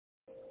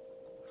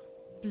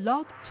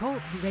Blog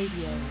Talk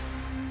Radio.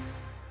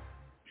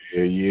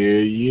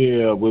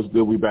 Yeah. What's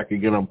good? We back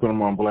again on Put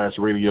 'em on Blast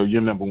Radio,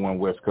 your number one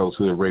West Coast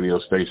hood radio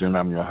station.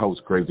 I'm your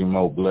host, Crazy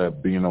Mo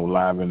Blood, being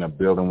live in the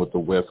building with the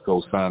West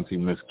Coast sound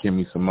team, Miss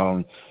Kimmy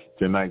Simone.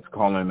 Tonight's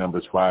calling number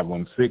is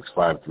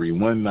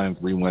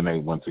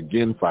 516-531-9318. Once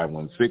again,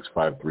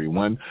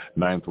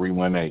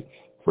 516-531-9318.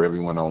 For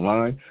everyone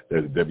online,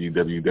 that's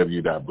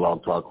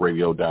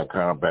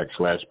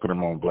www.blogtalkradio.com/Put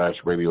 'em on Blast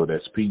Radio.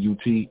 That's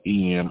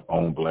PUTEM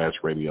on Blast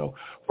Radio.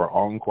 For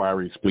all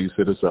inquiries, please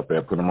hit us up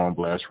at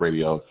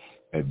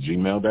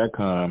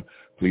putemonblast@gmail.com.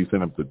 Please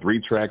send up the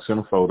 3 tracks and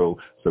a photo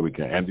so we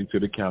can add you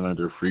to the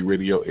calendar. Free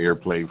radio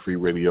airplay, free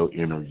radio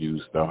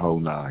interviews, the whole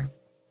 9.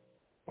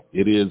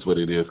 It is what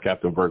it is.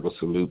 Captain Virgo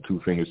salute, 2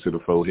 fingers to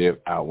the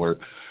forehead, outward.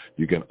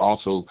 You can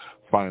also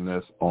find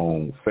us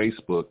on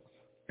Facebook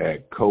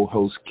at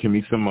co-host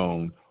Kimmy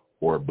Simone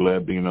or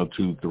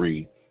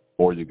Bloodbino23,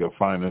 or you can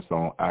find us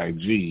on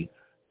IG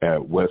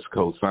at West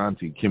Coast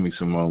Auntie Kimmy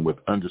Simone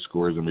with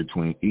underscores in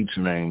between each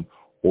name,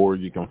 or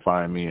you can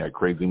find me at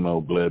Crazy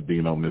Mo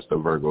Bloodbino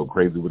Mr. Virgo,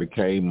 Crazy with a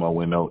K, Mo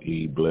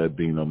N-O-E,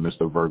 Bloodbino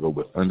Mr. Virgo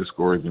with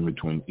underscores in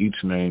between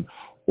each name,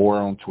 or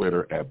on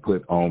Twitter at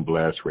Put On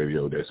Blast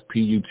Radio. That's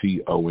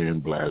PUTON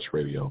Blast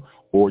Radio.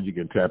 Or you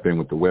can tap in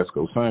with the West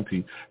Coast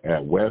Auntie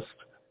at West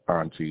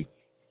Auntie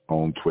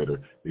on Twitter.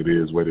 It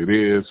is what it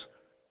is.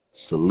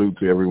 Salute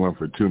to everyone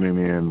for tuning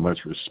in.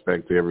 Much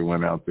respect to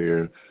everyone out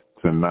there.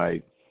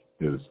 Tonight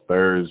is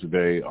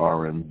Thursday,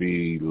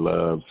 R&B,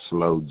 love,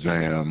 slow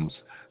jams,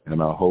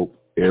 and I hope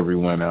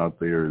everyone out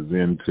there is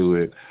into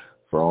it.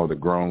 For all the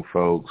grown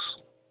folks,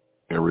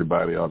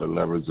 everybody, all the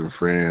lovers and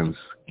friends,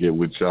 get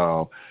with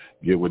y'all.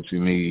 Get what you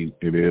need.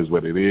 It is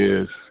what it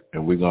is,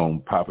 and we're going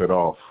to pop it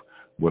off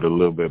with a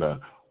little bit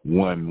of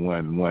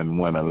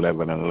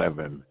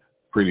 1-1-1-1-11-11.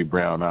 Pretty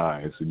Brown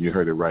Eyes, and you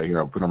heard it right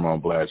here on Put 'em on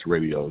Blast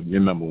Radio,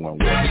 your number one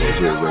West Coast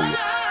Hood Radio.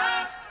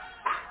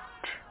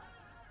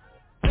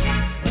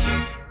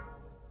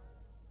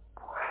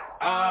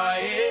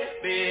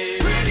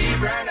 Pretty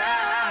brown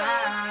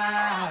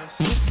eyes.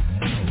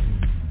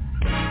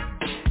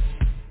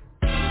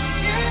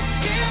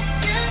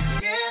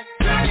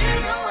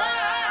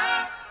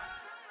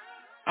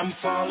 I'm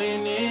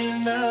falling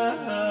in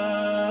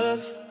love.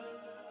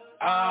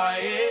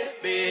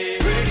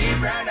 Pretty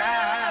brown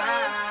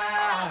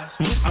eyes.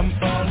 I'm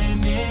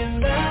falling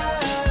in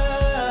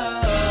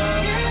love.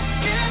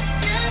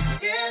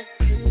 Yes.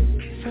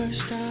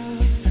 First off,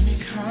 let me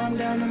calm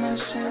down to my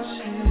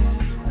senses.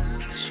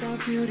 Your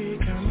beauty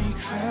got me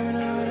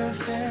climbing all the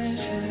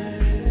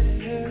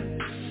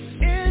fences.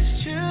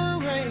 It's true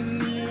when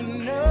you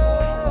know.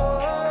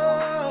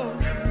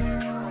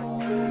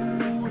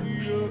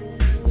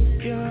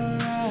 Your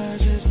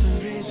eyes is the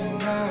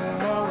reason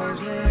I always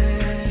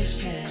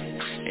listen,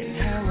 and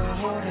how I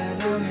hold that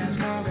long as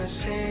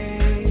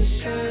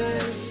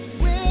conversation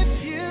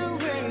with you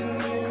when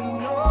you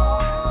know.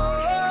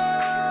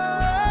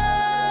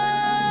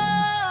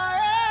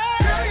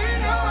 Girl, you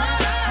know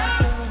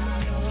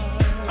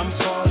I'm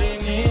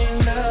falling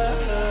in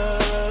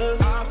love.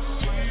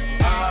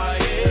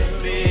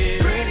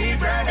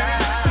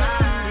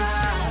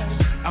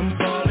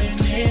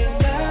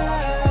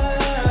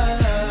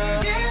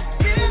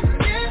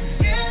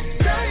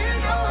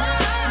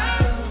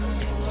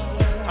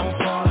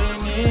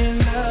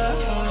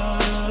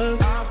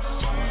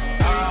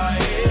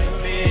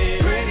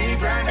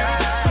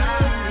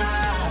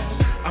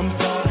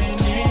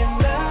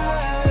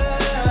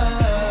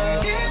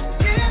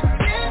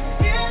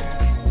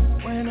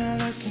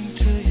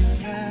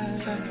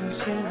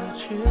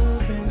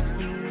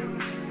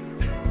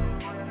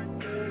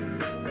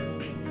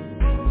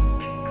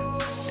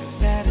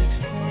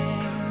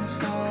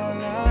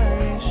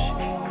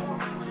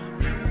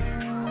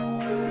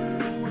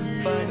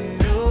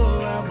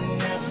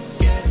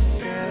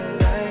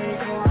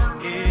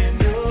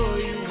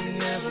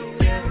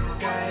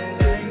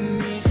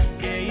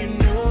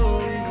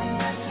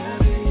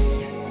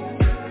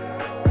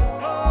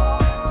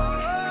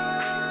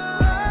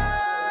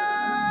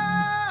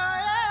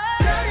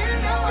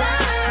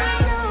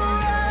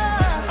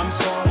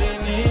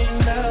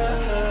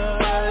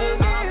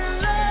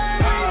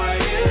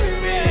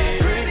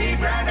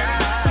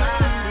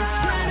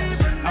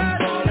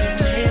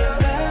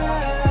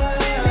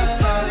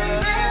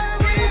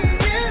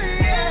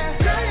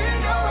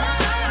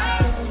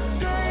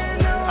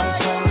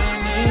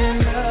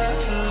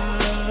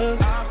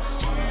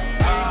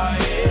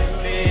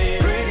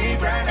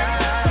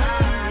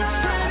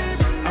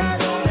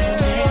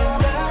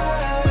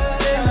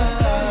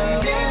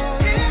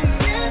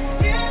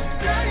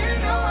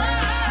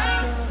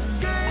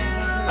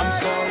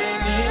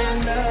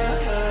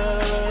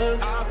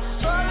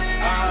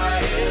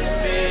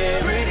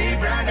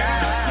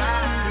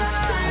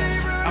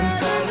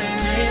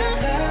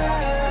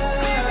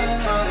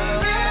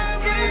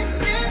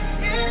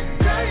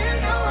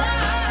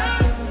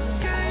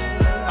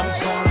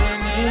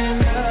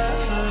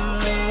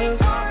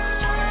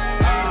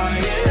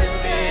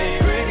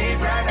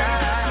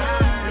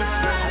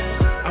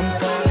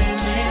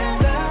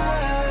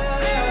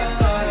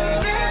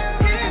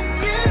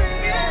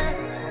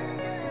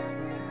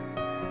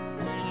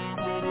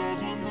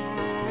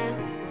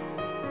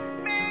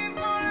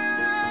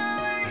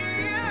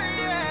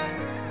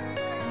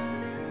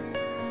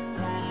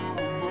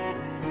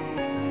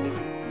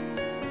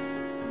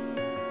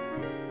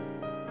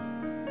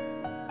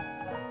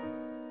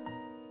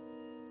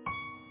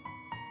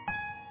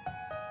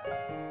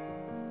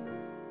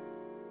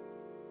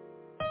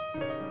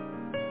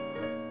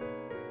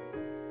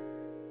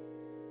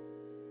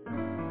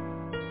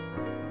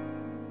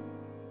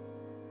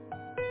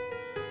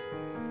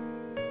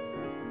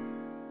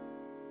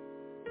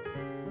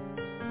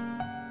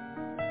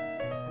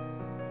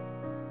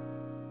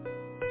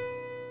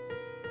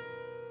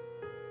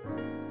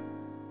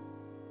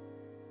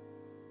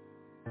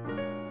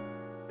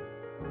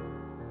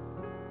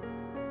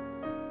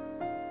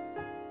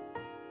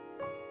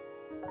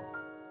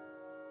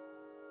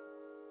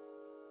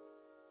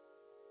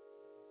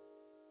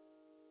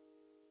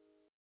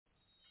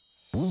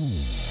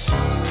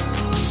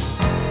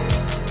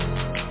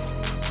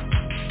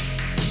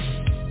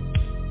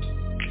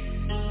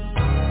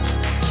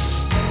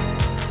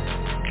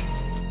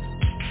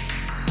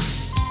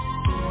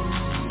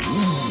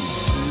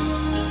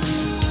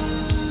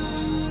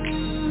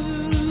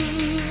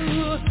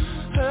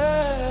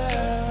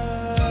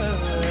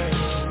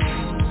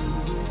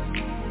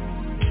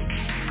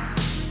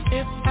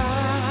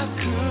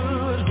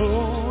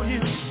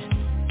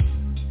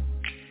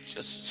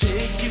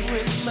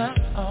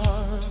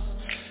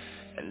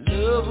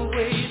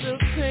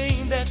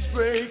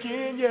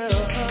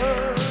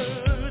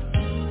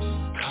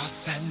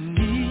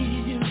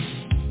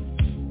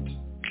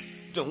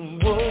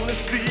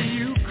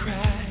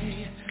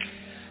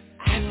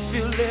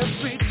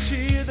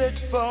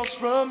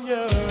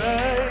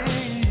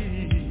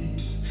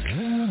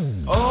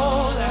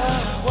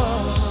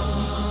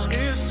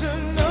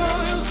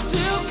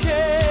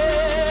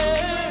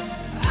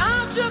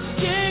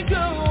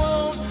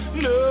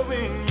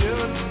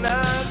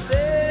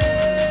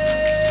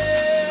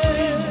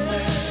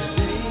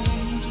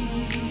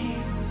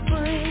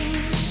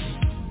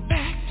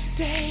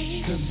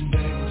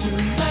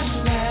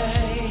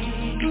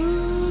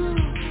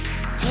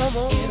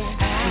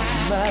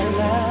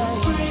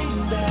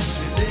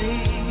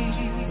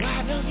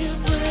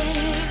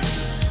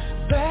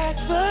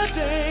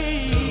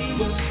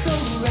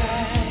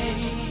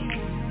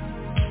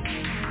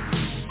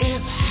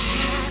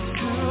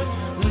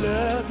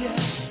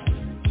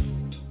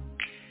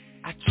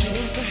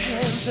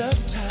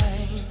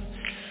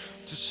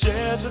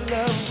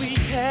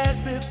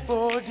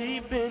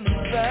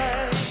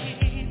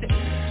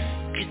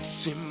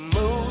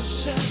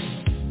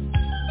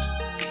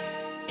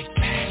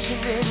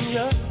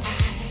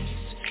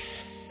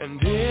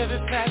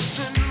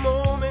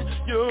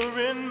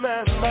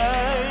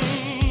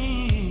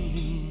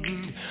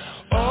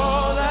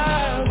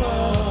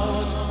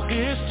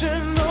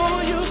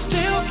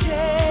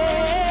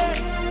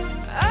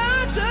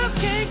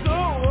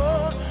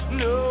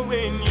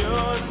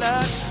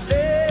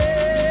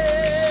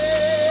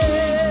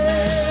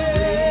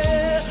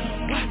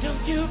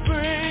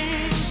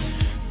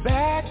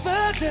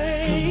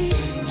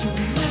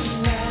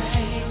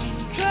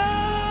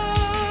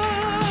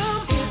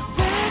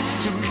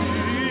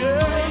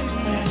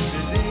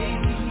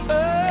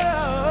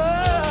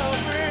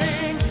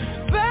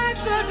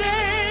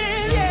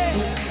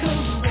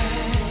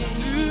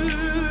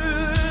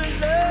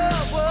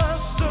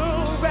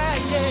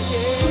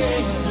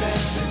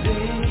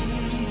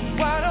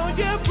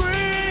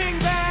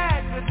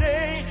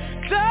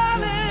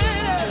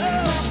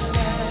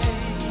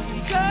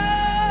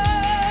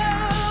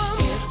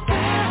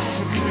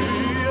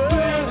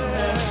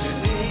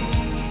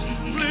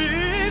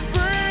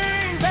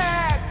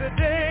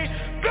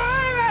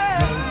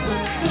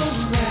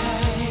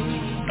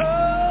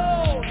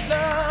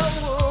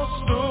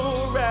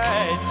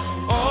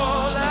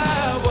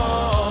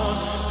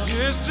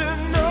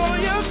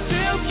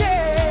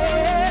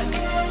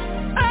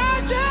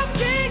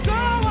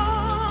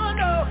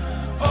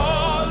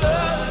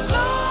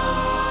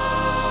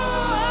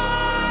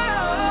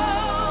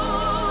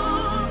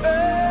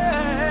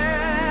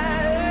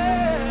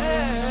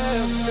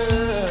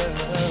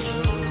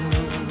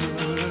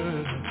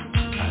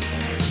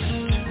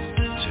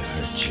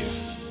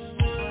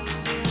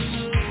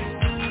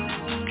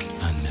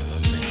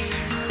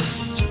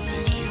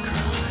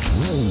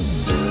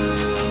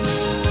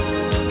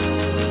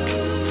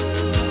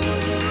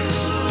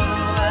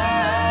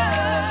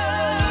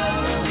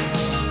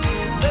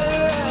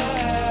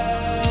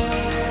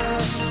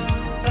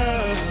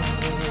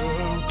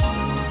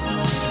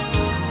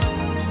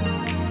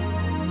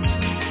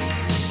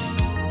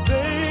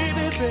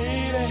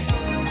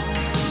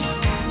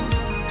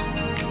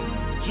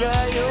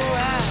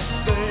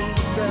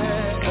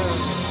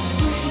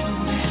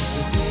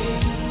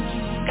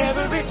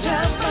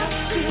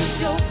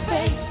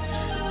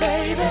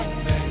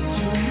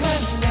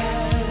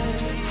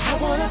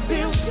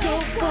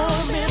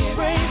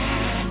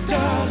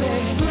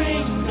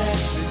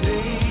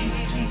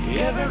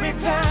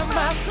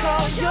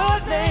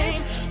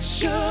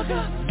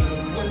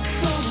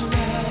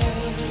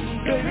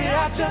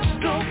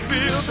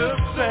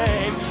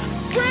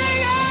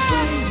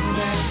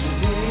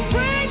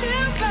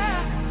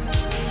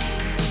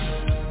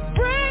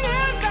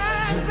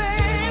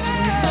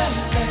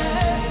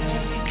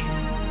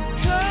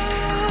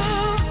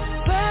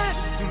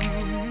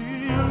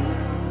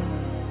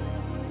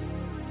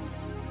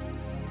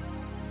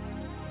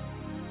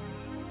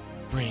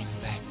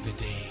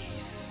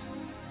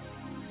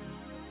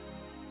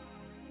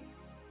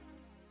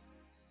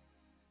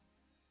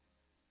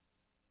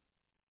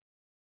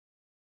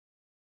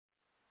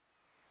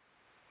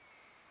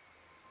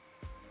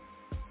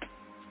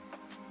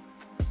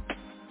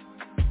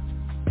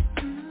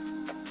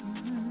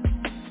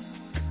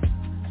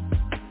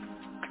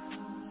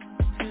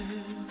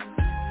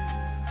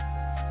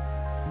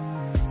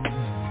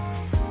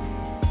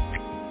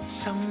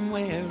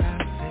 Somewhere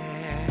out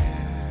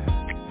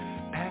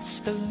there,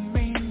 past the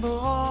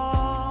rainbow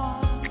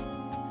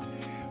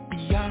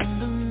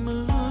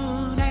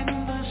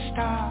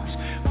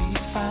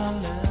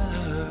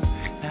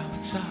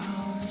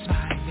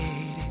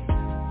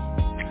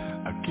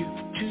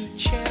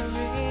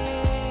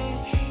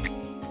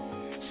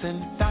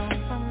sent down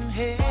from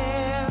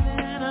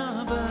heaven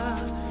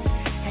above.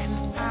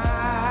 And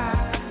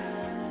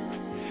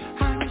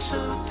I'm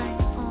so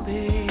thankful,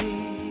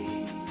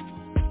 babe,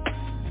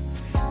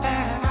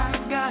 that I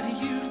got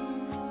you.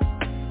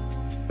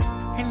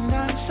 And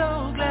I'm so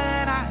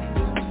glad I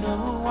don't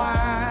know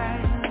why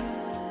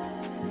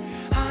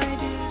I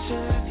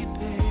deserve you,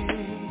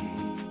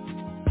 babe.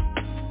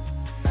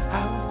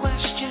 I'll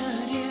question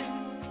it,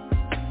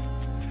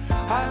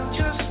 I'll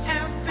just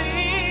have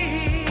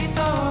faith,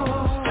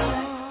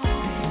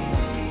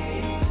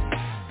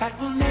 that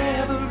will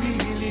never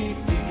really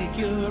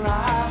figure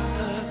out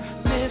the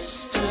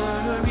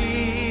mystery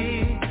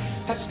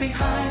that's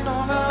behind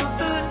all of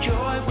the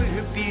joy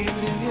we're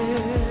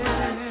feeling.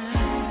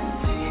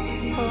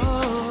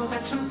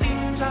 That some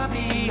things are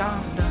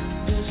beyond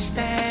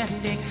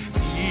understanding.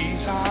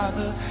 These are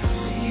the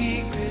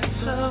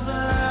secrets of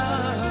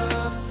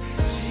love,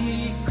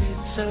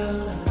 secrets of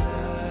love.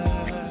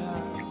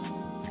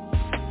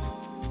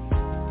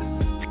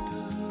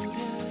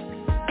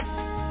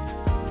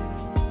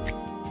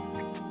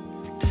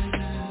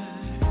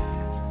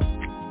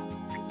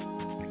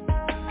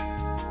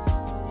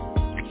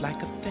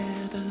 Like a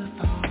feather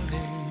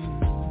falling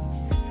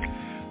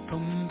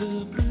from the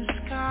blue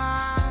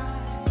sky,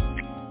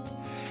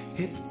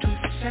 it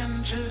twists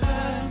and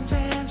turns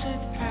as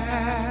it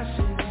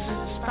passes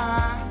us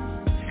by.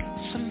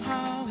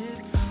 Somehow it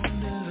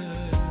found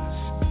us.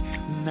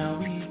 Now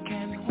we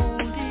can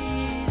hold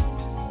it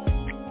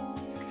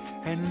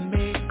and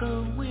make a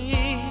way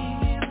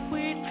if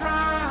we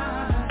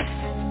try.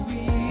 And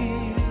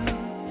we'll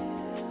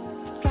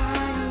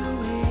fly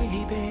away,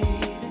 baby.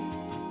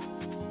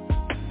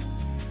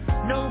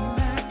 No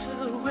matter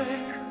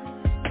where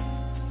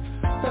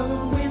the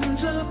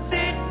winds of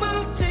fate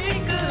will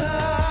take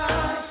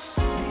us,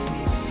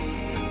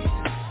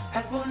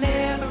 that will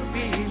never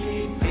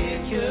really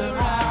figure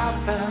out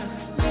the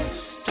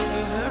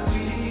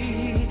mystery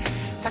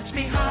that's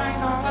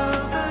behind all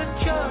of the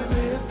joy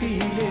we're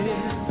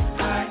feeling.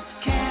 I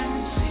can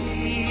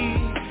see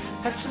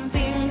that some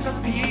things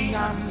are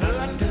beyond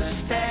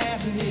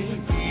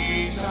understanding.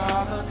 These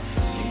are the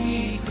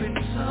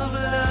secrets of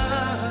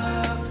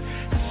love,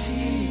 the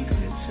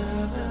secrets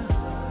of love.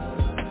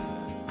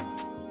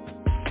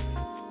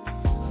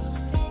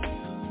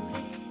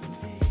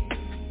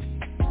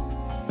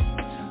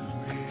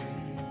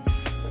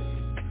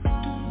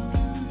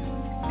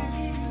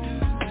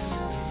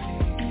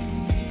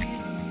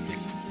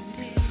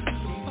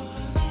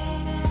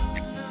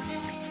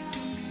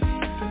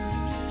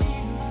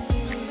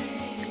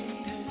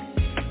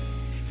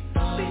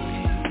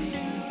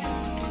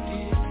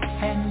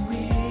 And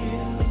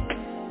we'll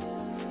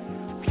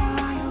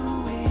fly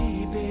away,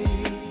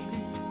 baby.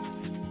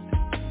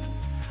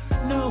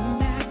 No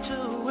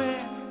matter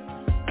where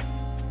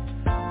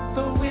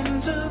the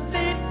winds of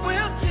fate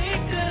will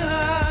take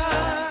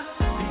us,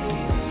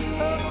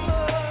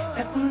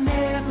 that will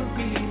never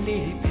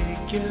really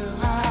figure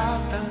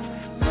out the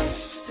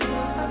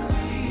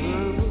mystery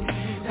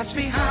that's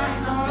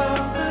behind all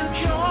of the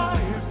joy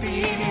you're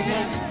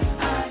feeling.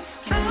 I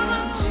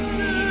can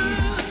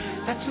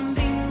see that some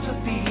things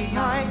are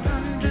beyond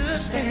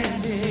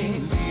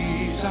understanding.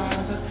 These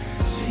are the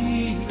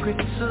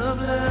secrets of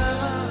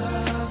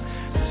love,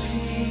 the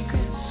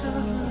secrets of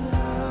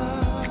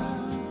love.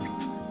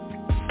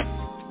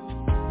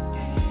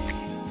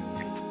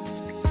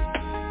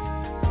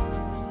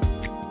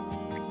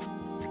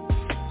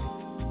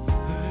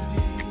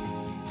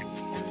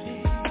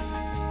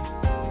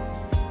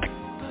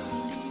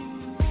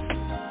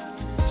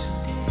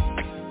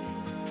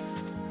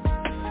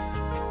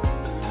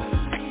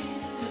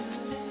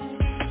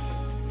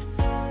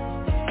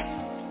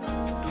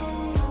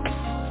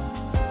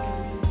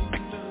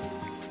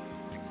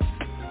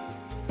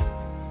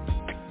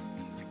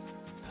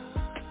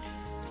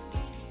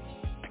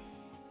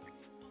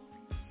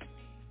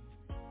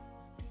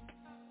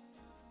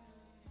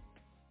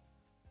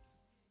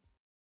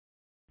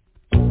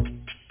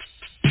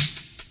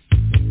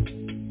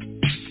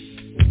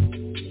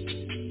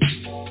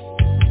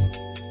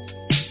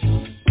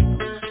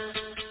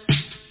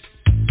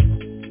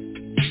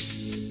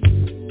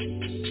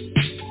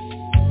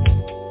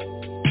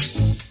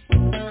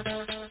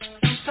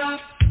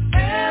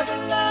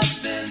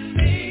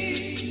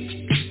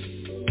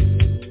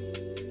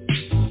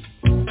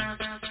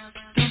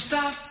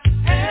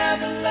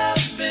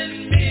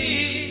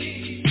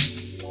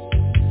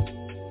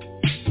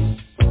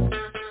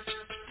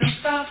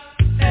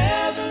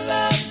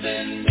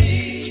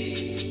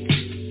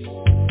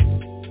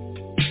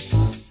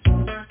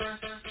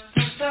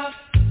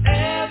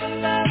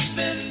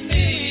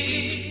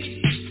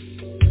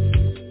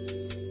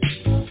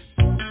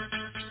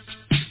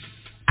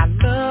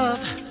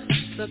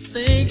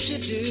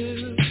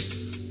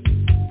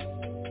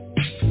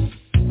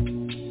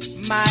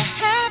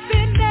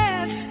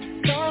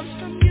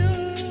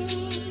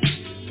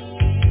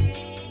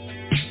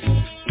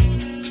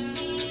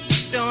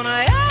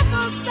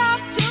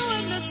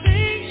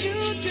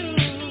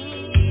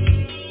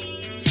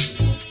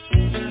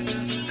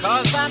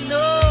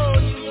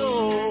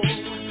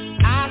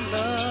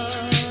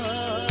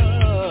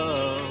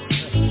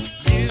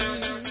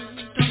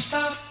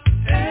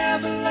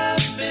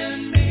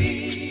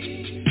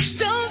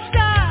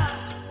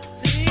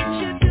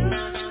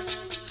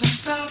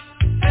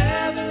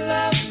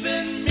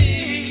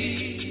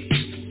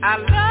 I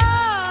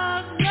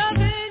love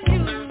loving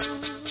you.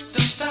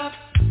 Don't stop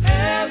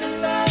ever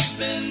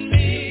loving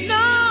me.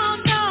 No,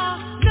 no,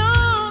 no,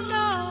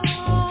 no,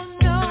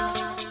 no.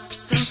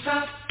 Don't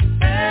stop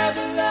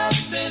ever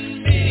loving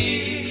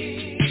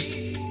me.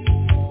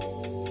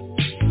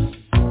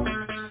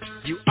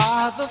 You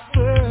are the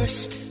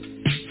first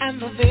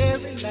and the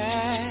very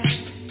last.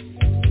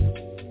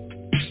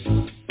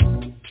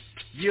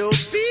 You'll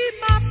be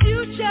my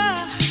future,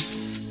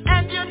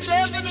 and you're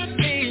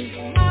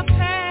definitely my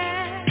past.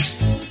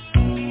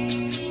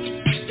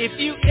 If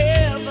you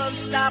ever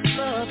stop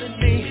loving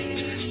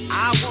me, I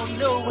won't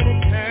know when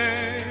it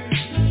turns.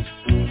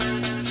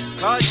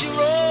 'Cause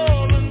you're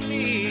all of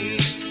me,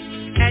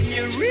 and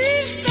you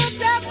reach the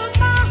depth of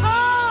my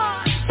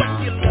heart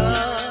with your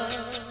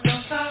love.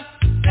 Don't stop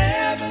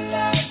ever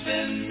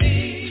loving me.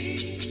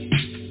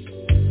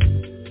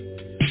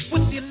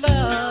 With your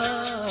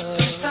love.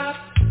 Don't stop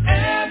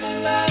ever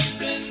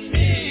loving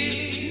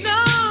me.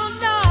 No,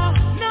 no,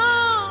 no,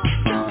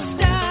 don't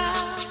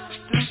stop.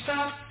 Don't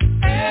stop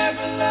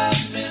ever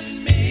loving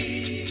me.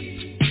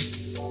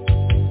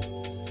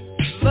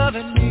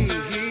 Loving me.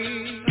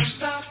 Don't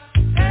stop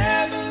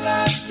ever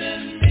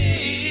loving me.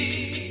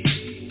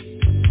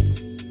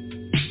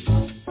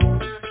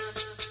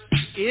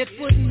 It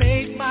would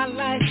make my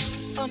life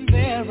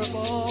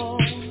unbearable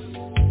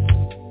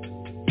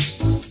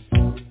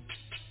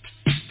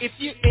if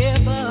you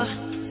ever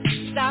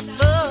stop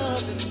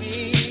loving me.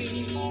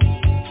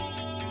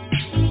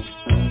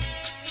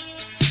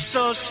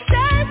 So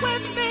stay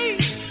with me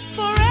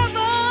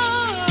forever,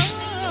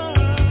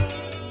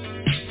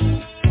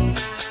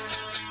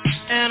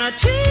 and a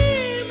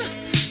team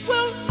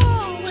will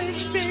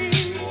always be.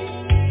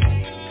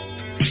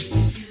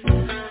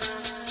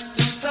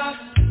 Don't stop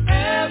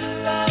ever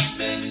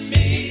loving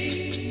me.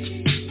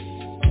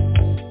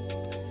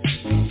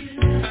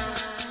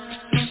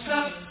 Don't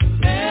stop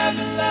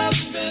ever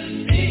loving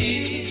me.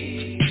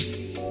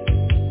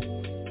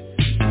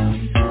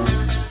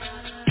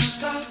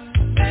 Stop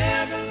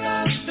ever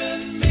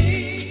loving me.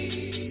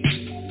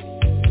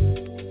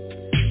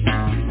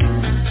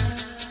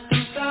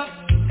 Stop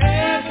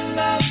ever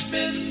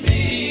loving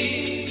me.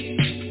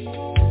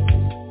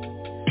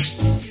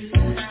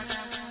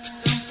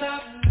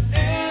 Stop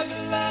ever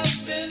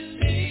loving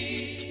me.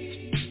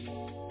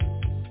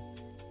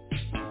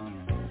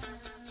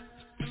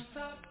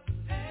 Stop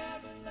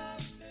ever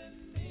loving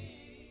me.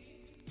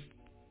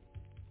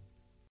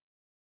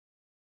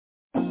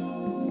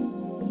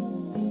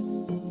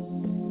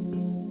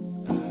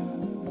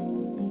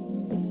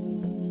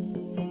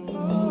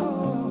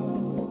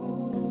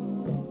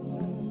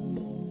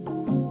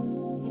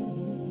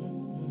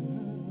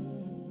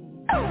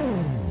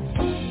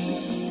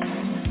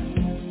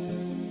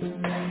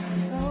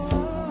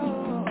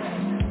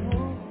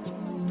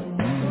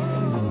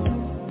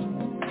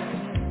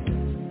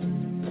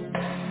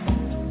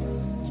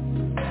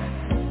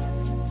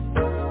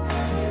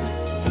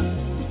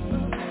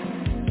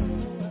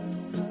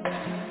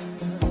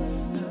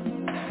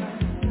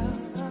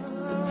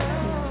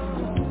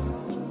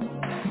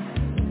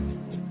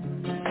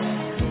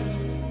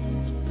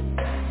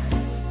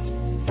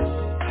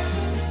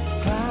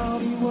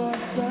 Cloudy was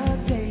the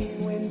day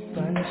when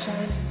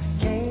sunshine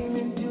came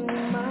into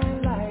my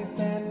life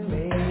and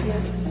made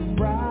it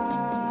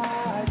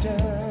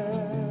brighter.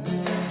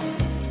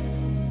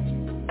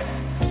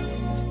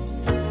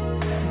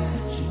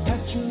 She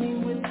touched me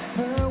with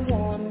her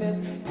warmness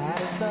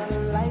as the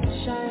light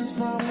shines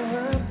from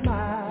her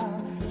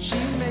smile. She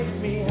makes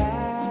me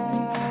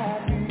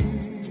happy.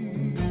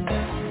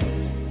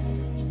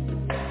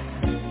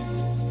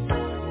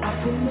 I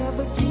could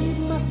never keep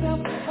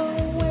myself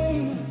away,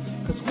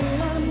 'cause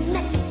when I'm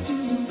next to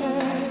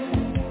her,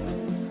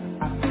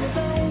 I feel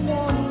the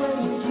warm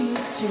rays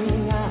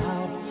reaching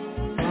out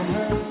from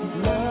her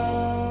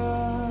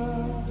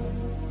love.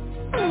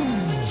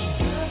 She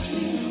touched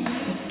me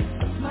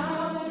with a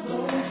smile that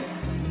glows.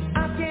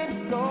 I can't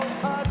go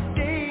a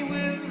day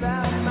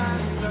without my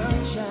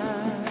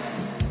sunshine.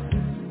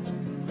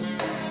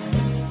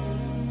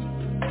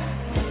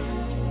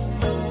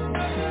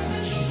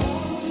 She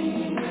holds me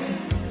with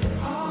her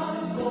heart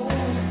of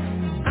gold.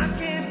 I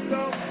can't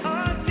go a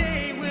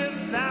day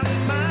without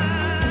my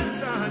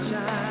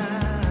sunshine.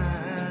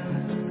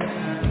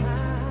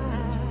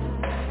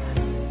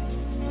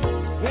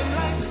 When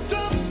life's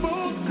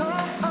troubles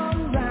come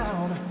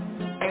around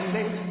and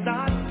they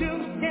start to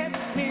get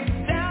me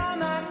down,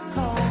 I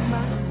call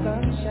my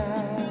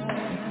sunshine.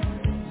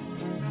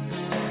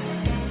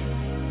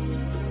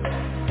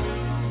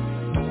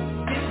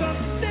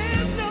 Because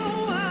there's no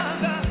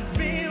other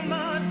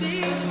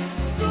remedy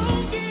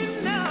strong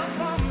enough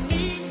for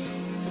me.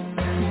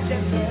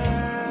 Just her.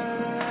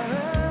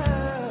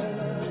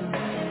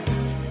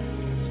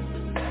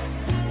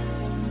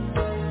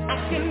 I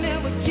can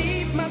never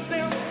keep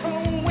myself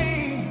away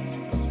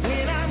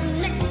when I'm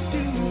next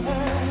to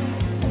her.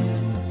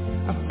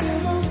 I feel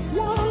the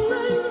warm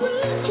rays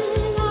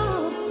reaching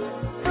out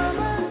from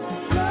her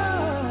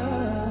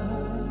love.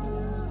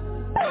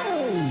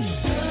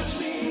 Touch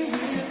me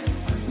with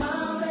a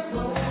smile that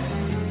glows.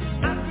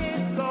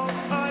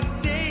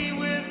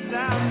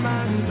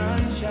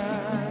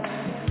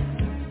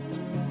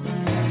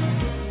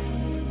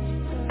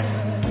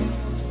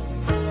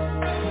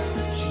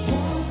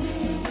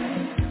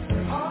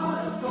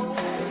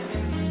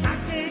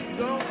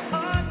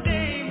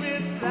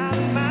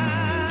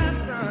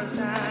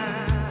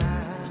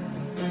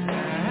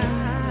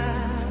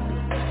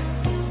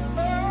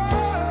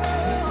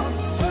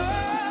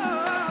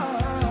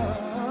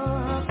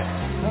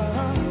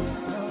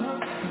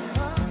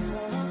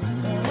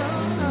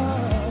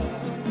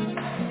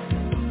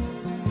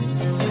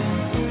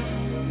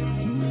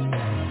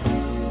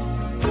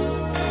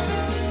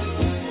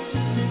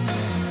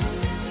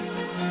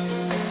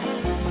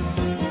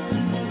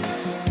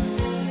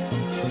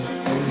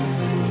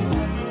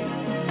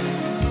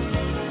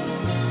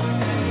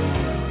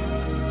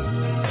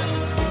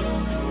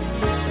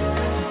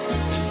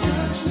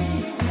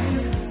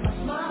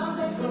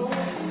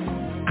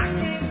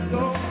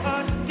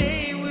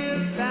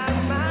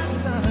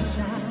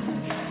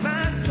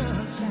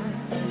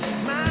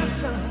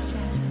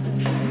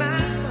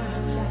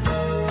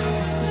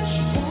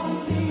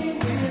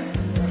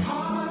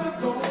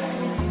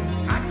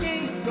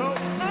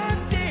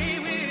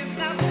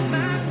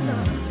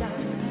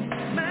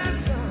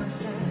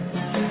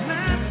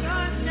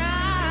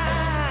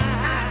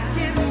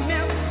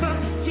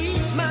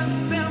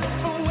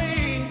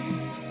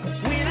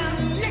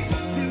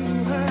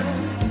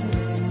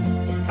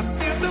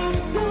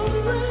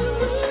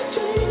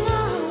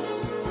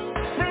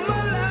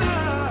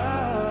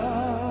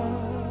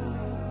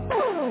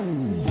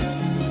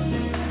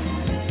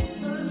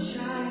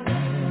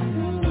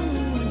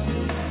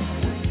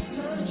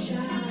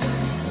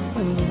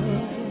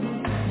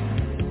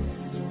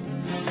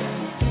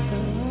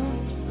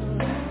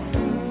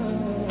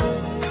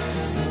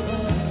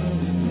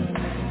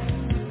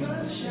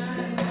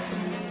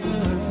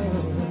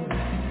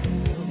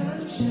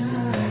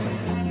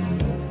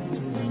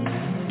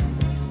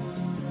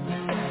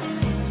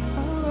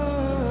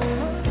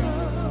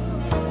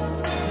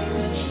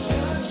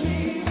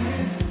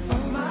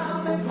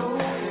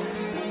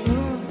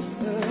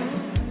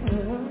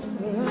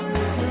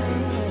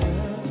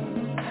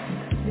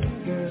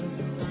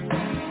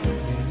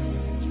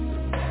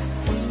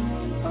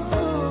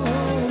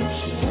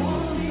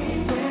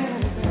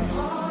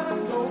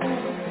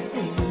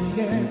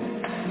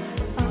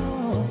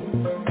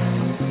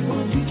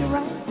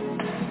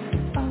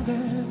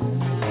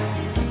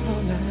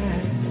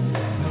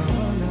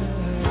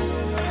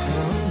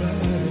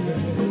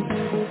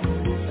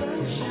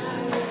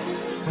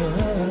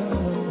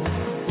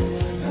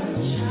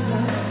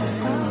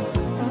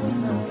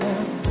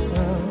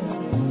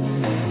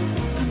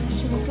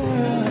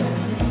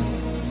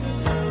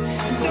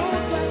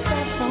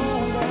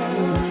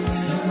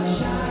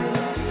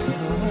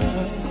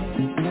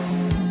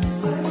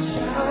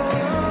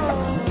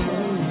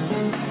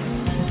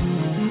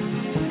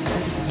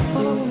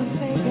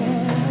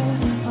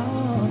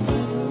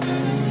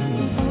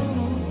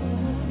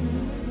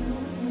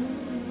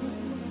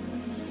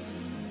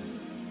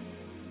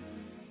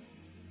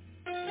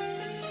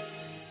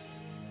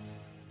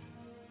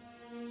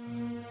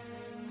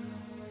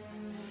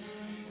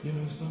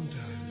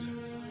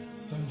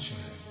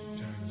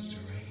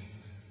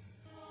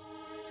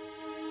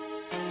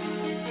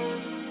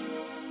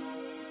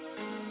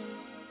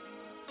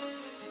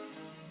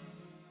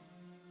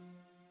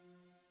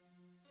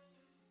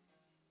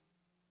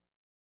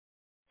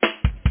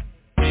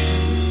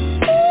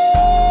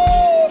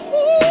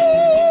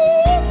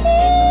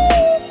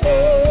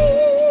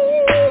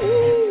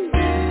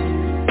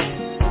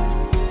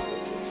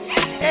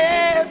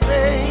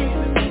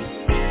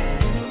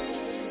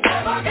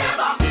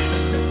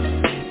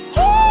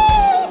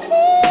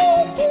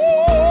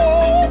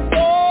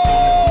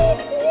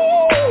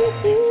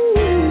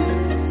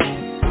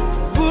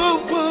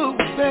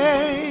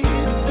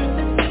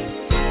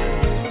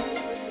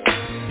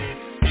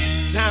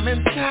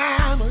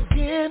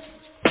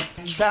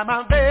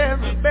 try my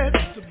very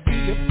best to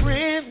be a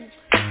friend,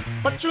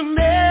 but you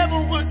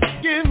never would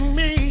give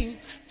me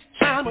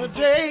time of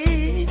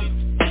day.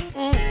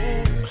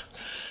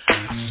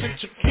 I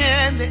sent you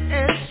candy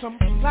and some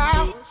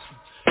flowers.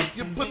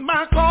 You put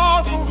my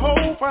calls on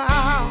hold for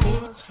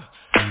hours.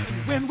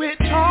 And when we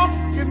talk,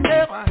 you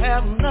never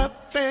have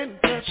nothing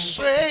to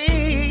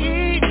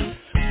say.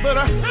 But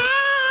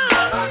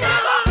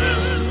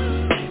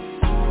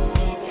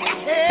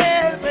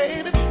yeah,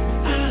 baby,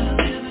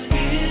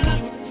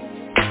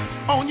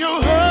 on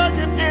your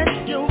hugging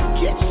and your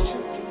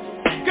kissing,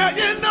 girl,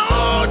 you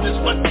know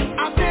just what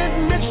I've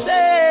been missing,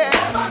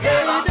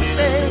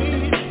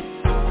 baby.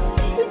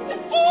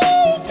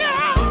 Ooh,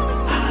 girl,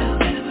 I'll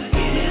never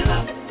give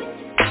up.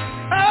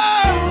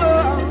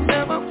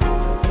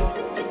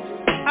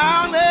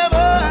 I'll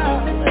never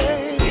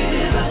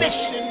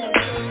listen.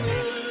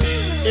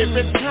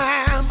 Every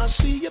time I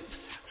see you,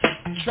 I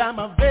try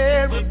my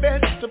very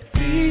best to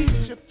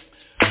please you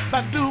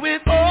by doing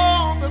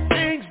all the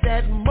things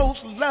that most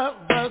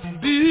lovers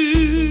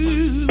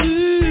do.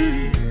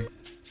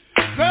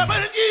 Girl,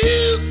 but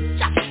you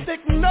just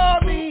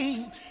ignore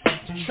me.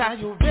 Try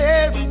your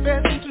very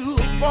best to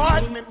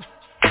avoid me.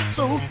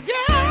 So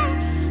yeah,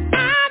 I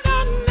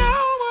don't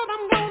know what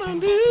I'm gonna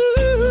do.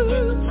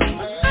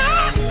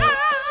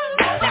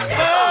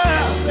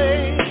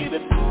 Baby.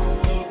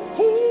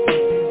 Ooh.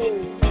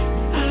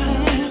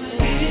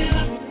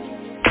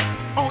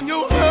 On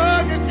your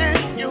hugging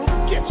and your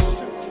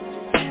kissing,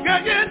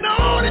 girl, you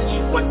know that's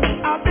what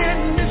I've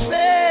been missing.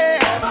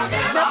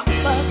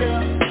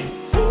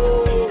 Ooh.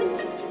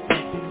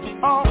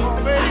 Oh,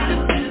 baby.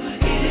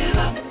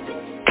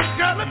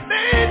 Girl, the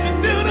things you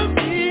do to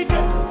me,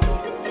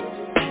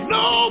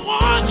 no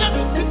one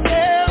else could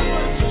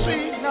ever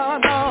see. No,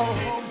 no.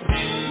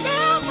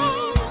 Never,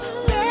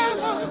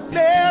 never,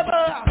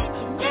 never,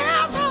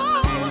 never,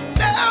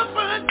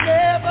 never,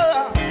 never,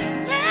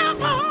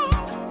 never,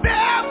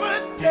 never,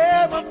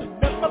 never,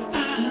 never,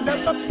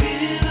 never,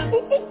 ooh,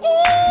 ooh,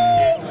 ooh.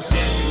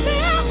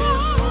 Never,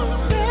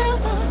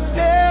 never,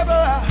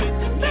 never,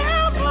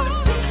 never,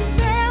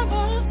 never,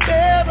 never,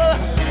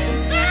 never.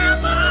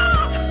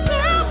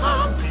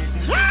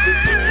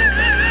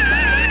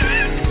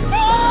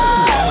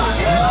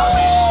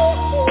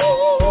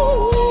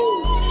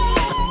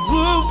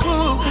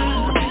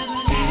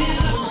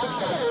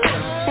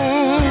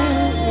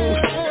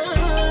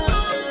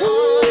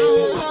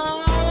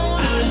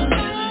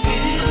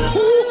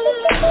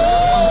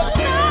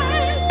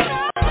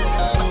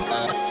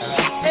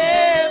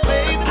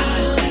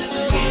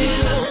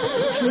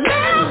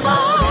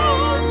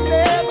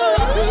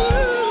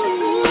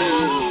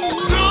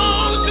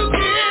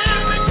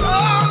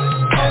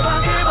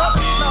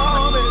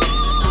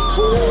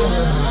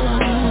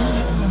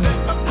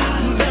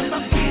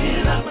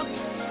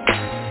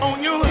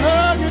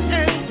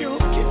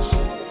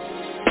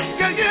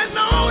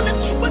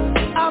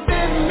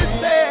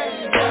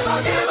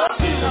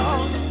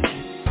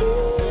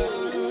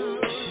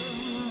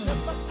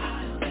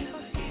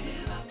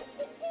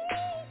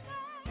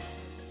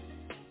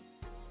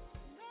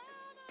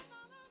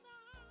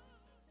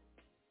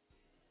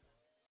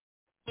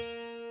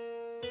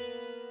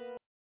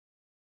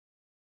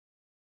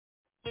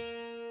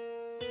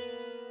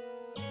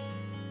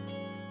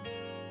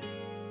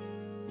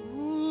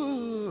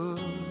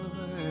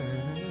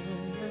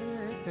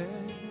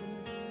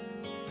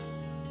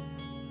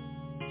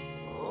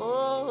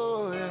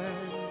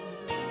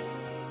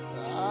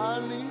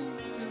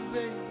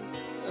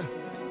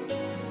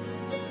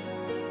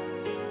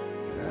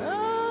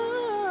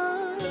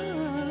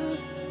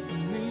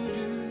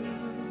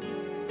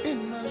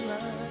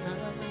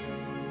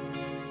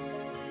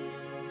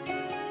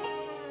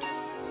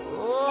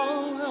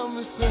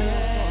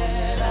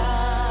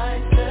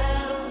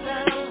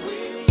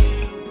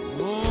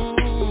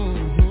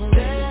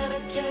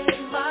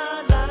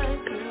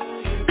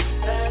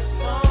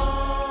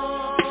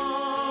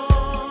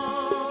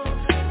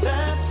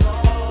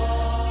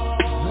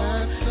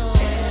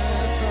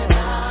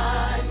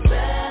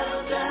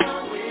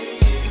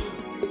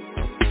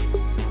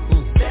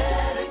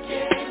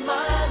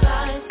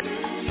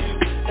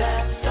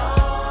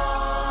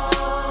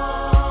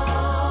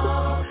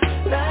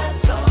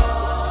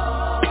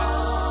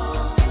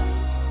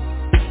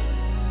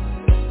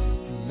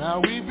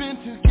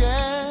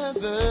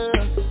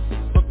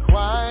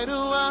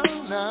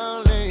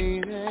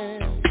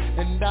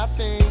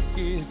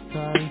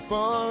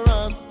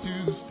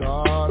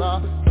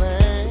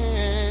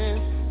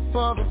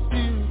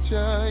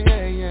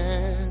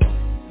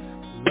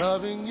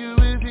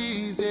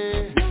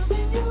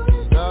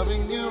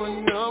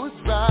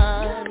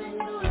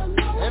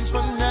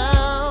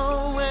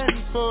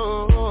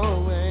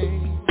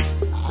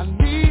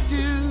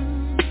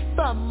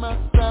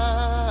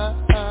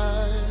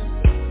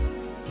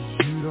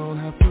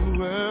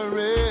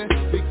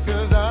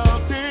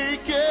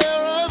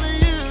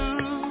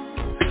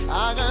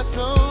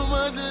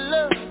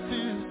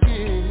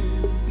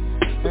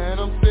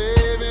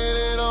 Saving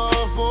it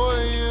all for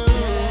you.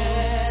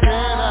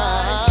 Can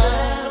I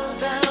settle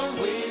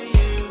down with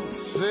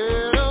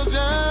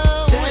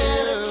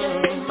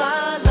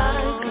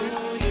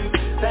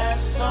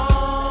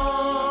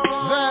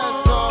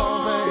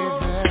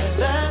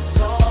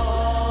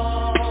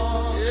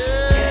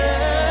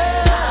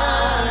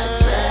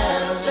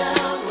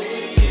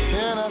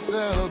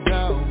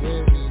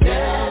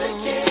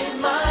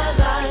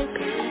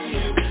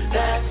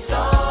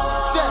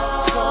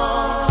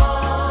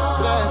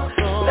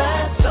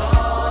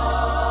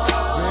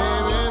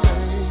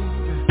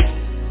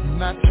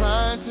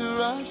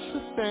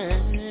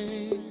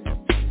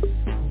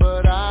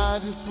I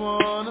just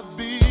wanna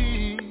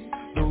be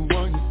the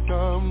one you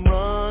come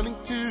running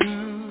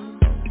to.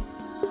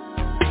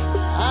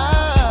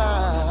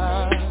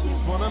 I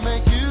just wanna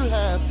make you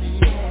happy,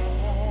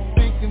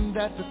 thinking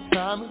that the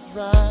time is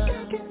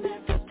right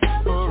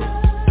for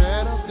us to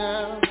settle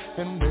down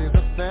and raise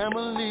a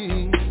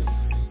family.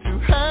 To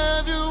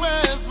have you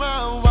as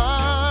my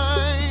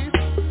wife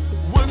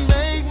would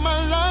make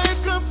my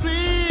life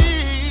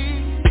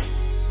complete.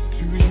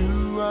 To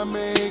you I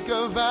make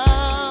a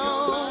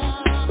vow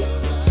to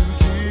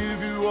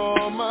give you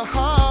all my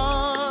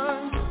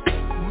heart,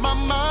 my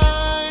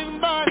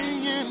mind,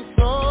 body and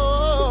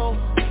soul.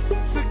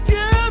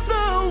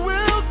 Together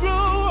we'll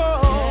grow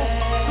old.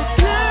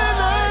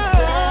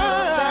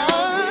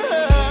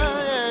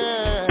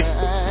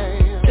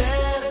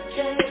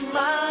 Dedicate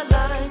my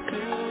life to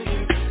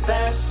you.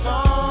 That's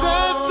all.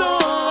 That's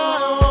all I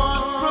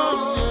want from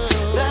you.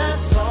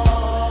 That's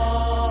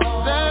all.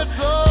 That's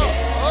all.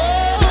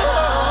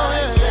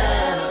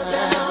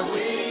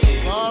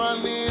 All I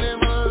need in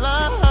my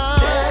life.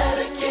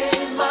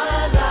 Dedicate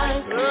my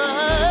life to you.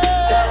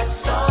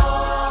 That's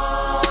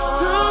all.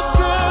 To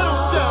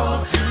settle down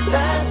with you.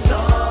 That's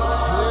all.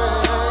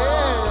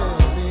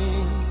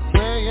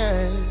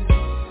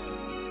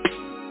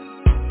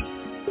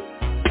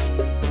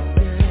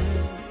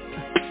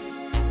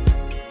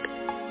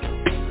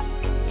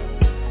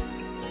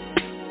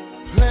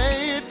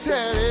 Play it,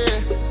 Teddy.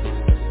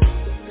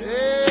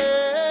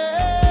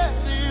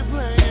 Teddy,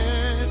 play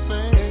it,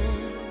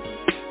 man.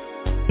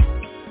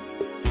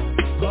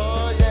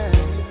 Oh, yeah.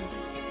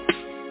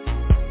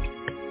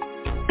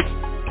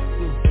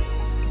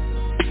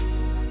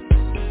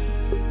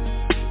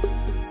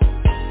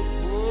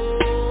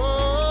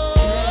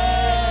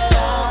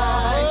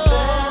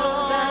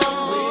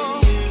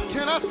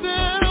 Can I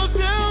settle down with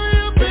you,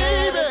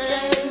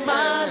 baby?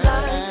 My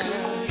life to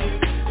you.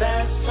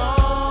 That's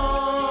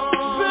all.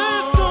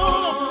 That's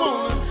all I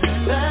want.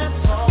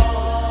 That's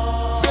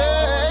all.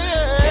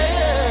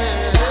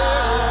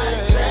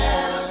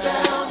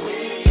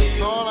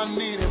 That's all I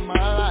need in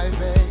my life,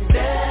 baby.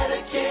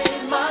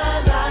 Dedicate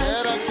my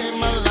life. Dedicate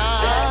my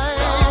life.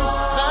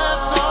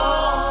 That's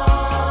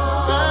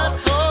all.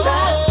 That's all.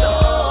 That's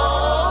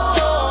all.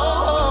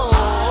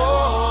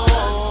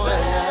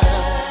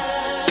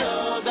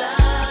 Settle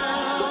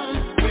down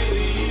with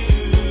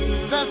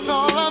you. That's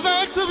all I've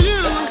asked of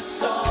you.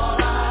 That's all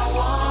I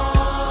want.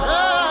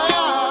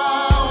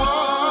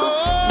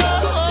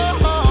 I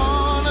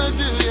wanna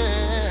do,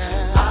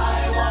 yeah. I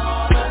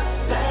wanna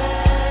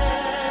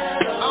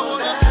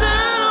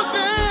settle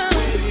down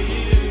with you.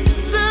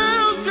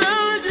 Settle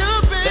down with you,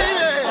 baby.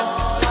 That's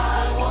all I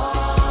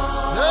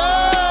want.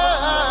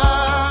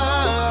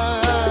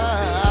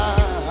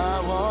 I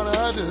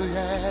wanna do,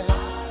 yeah.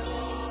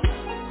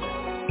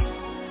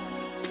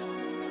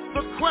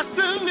 The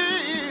question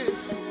is,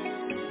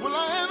 will I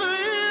ever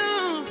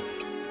leave?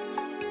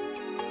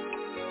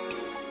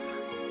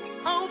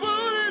 I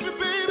want it,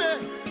 baby.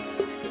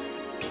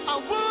 I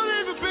want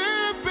it,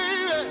 baby.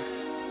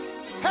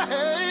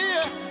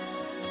 Hey,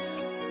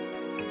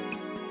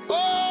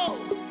 oh,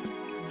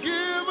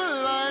 give my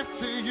life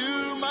to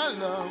you, my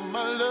love,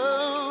 my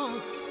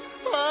love.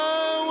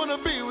 I wanna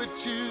be with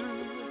you.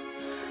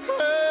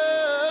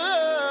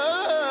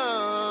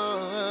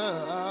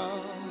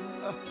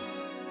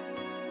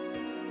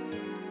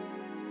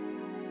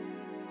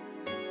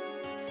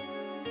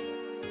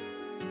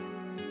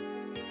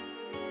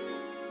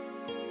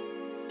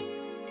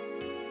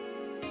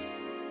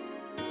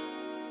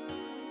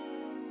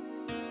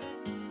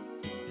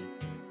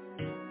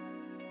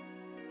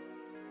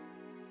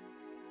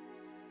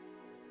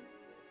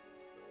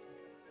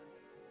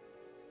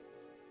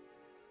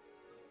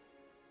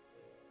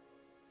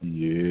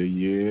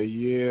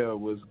 Yeah.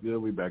 What's good?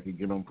 We back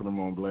again on Put 'em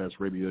on Blast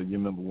Radio, your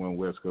number one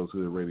West Coast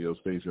Hood radio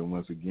station.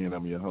 Once again,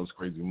 I'm your host,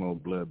 Crazy Mo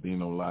Blood,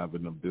 being on live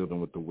in the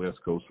building with the West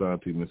Coast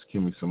Auntie, Miss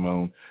Kimmy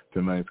Simone.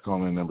 Tonight's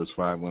calling number is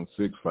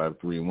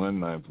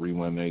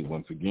 516-531-9318.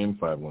 Once again,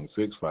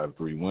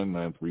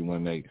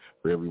 516-531-9318.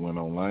 For everyone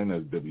online,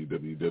 that's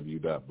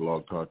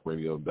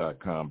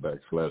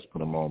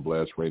www.blogtalkradio.com/Put 'em on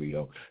Blast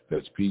Radio.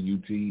 That's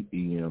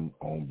PUTEM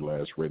on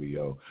Blast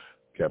Radio.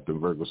 Captain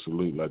Virgo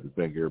Salute. I'd like to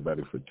thank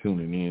everybody for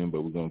tuning in,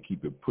 but we're going to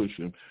keep it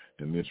pushing.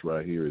 And this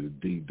right here is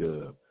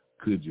D-Dub.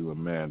 Could you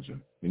imagine?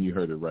 And you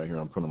heard it right here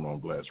on Put 'em on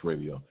Blast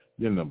Radio,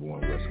 your number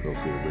one West Coast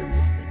Hood radio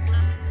station.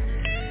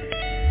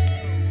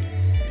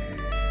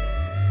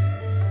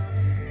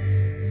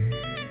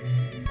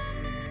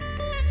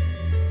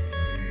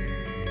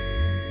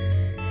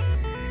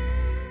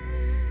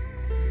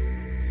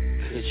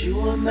 Could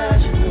you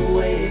imagine the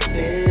way it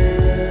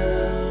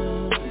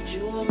feels? Could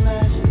you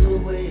imagine the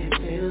way it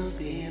feels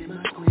being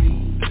my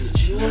queen? Could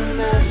you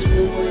imagine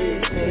the way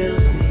it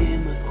feels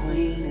being my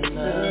queen and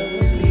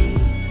loving me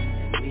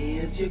and me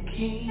as your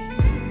king?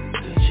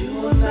 Could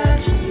you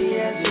imagine me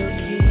as your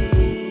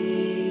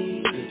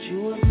king? Could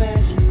you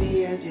imagine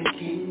me as your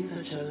king?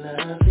 Such a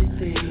lovely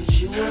thing. Could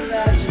you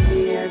imagine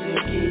me as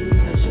your king?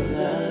 Such a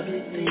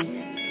lovely thing.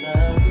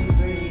 Lovely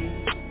thing.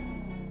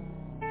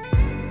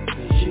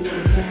 Could you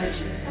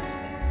imagine?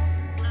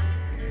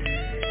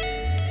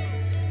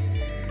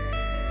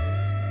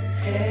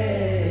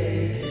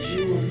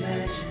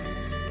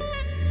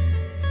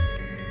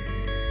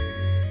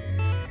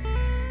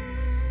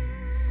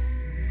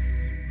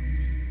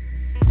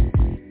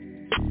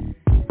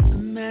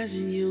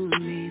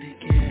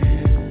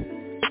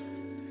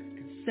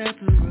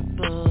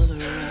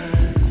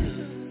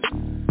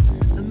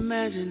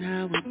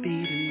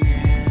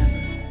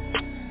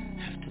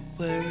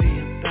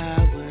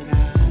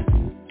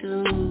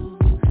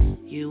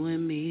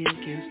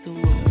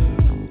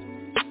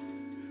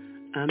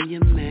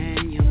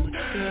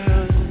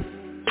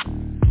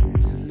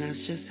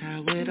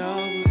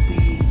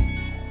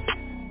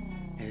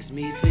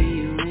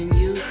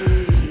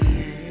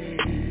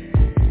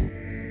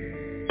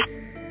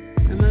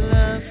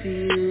 for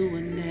you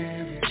will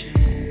never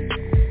change,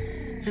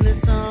 and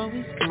it's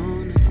always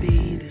gonna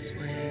be this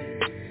way,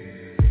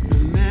 no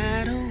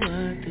matter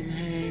what them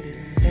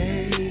haters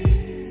say.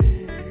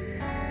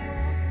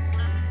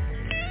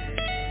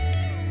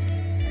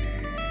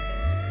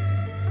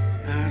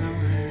 I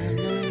don't have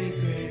no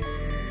regrets.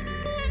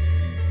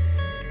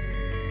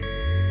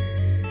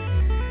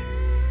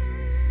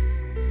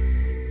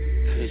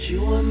 Could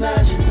you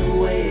imagine the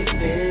way it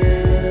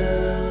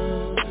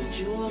feels? Could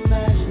you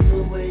imagine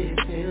the way it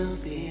feels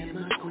being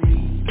my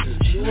queen?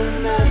 Could you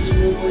imagine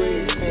the way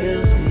it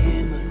feels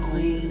being my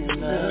queen in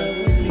love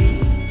with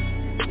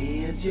me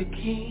as your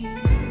king?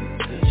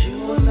 Could you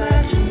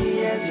imagine me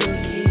as your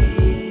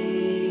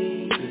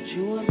king? Could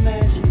you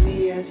imagine me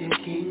as your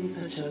king?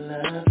 Such a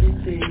lovely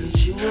thing. Could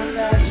you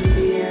imagine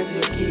me as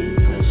your king?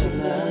 Such a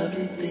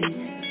lovely thing.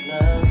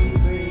 Love we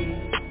breathe.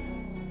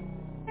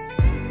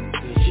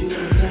 Could you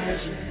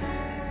imagine?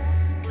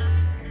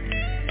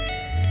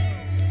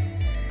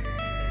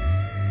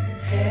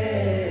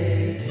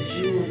 Hey, could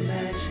you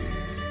imagine?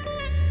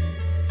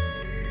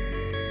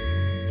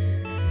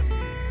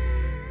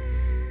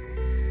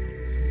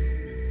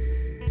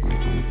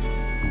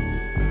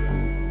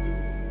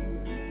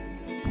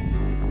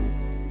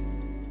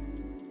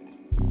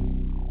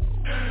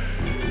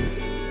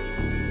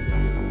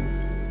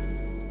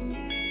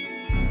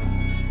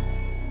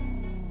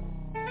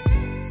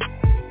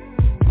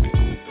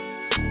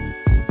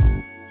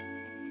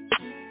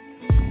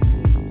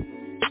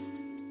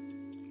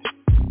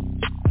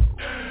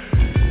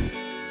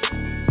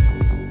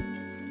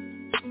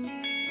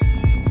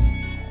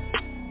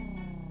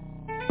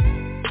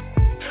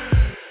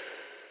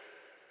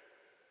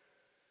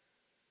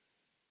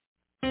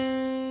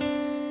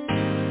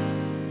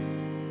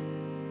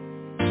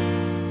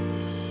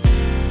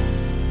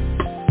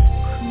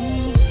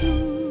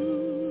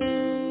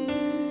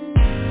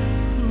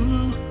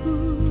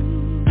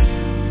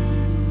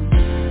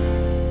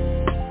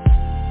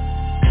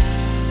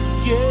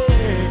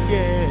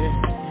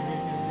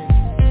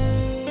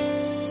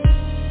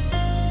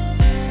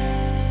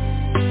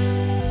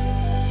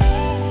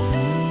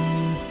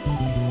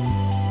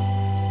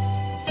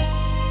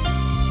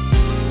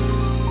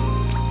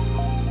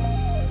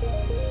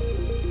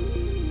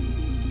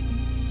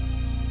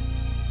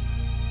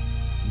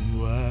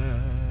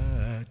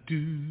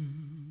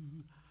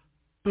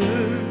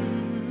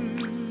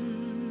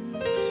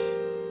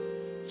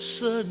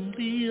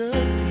 Suddenly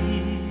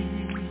appear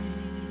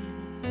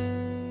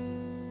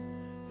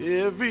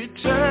every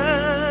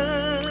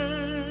time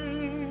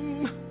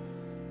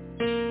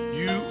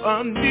you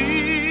are near,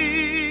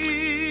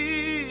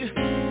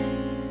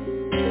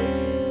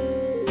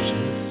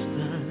 just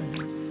like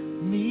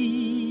me.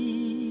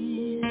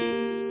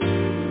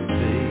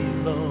 They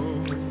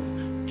long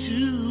to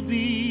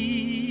be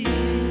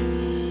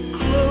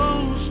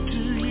close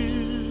to you.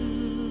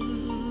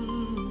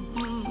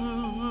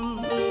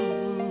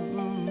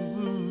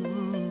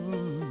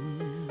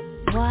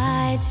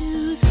 Why do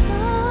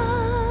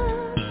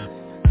stars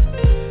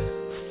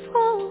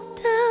fall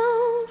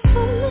down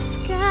from the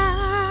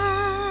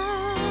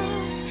sky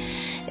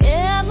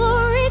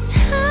every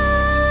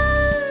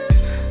time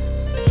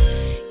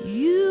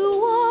you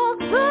walk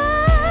by?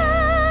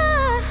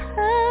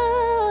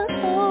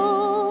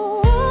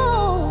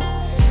 Oh,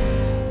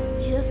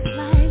 just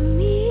like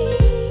me,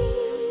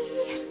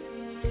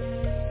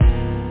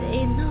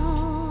 they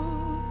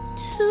long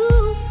to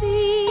be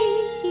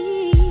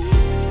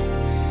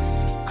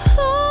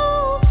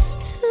close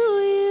to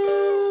you.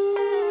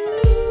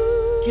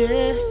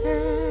 Yeah.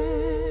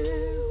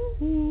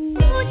 Ooh,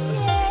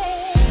 yeah.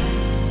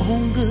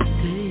 On the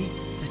day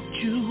that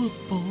you were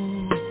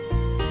born,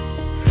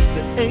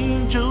 the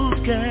angels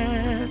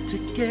got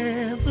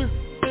together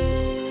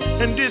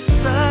and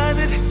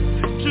decided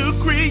to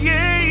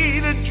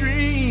create a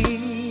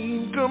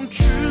dream come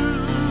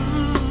true.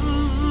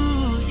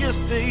 Yes,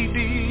 they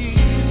did.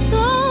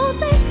 So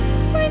they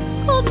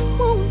sprinkled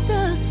moon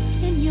dust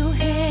in your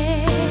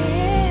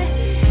hair,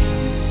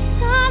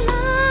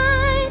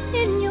 starlight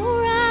in your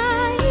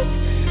eyes,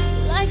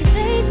 like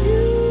they do.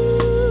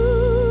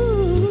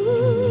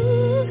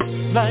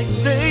 Like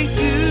they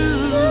do.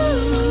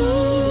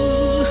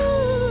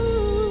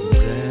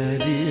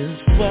 That is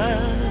why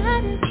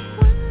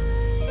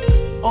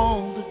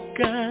all the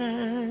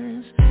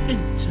guys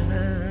in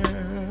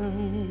town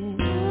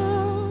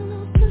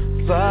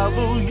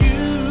follow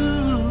you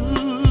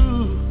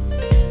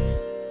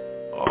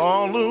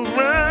all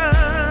around.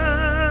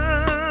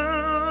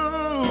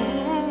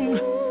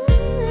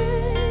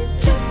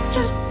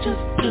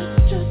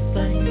 Just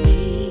like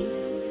me.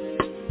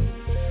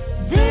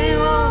 They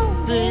long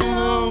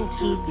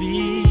to be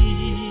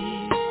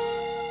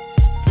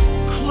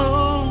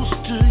close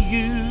to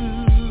you,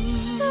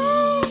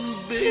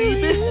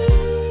 baby.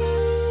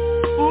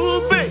 Ooh,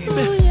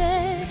 baby.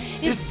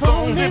 If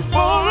only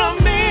for a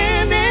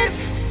minute,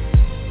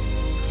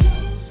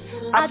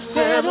 I'd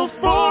settle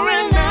for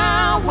an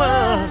hour.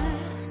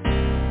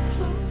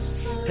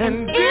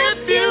 And if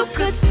you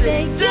could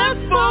stay just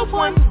for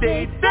one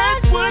day,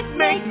 that would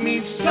make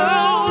me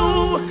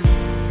so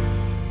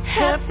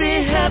happy,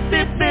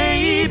 happy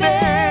baby.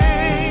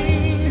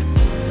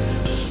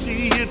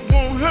 See, it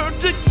won't hurt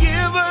to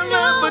give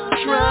another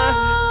try.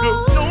 Girl,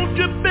 don't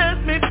you pass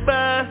me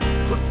by,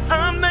 'cause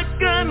I'm that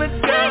kind of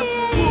guy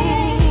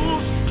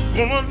who's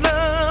gonna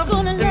love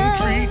and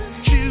treat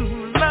you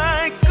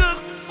like a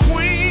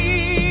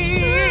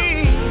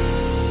queen.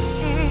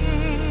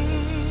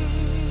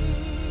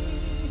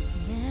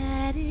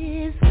 That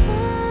is why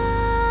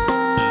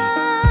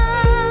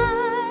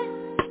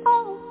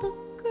all the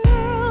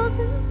girls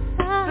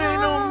inside, They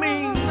don't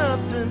mean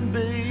nothing,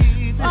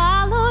 baby.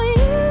 follow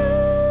you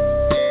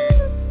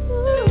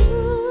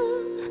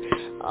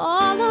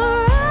all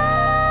around.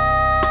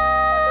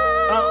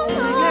 I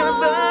only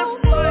have eyes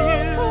for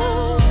you,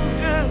 girl.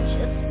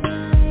 Just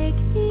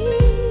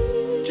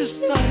Just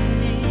like me, like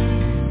me.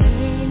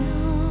 they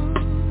long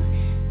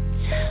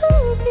to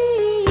be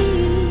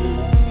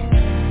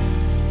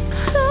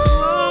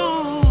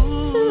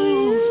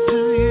close to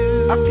you.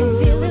 I can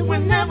feel it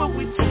whenever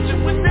we touch it,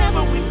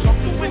 whenever we talk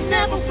it,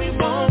 whenever we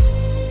walk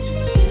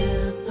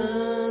together.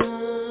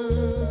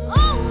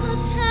 All the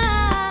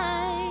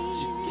time.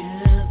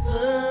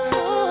 Together,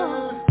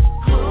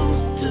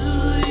 close to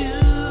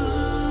you.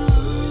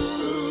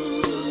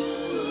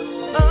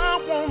 I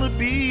wanna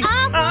be.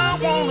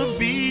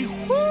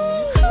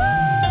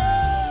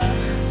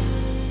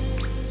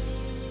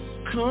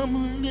 Come a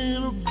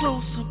little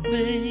closer,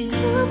 baby.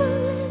 Come a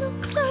little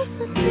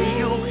closer, Lay babe.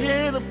 your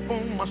head up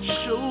on my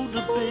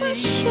shoulder, On my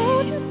baby.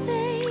 shoulder,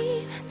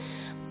 babe.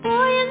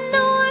 Boy, you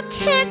know I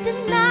can't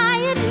deny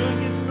it. Girl,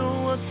 you know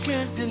I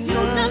can't You're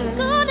deny not it.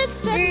 gonna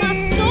set my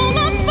soul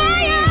on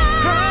fire.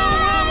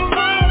 How I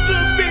long to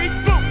be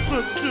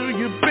closer to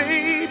you,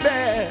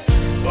 baby.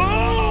 Oh,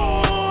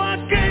 I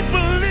can't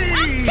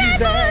believe that.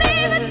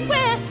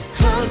 We're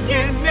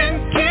Hugging and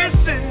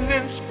kissing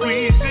and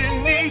squeezing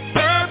each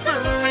other,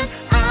 and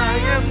I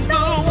am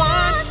the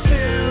one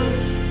to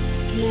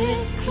get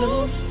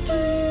close to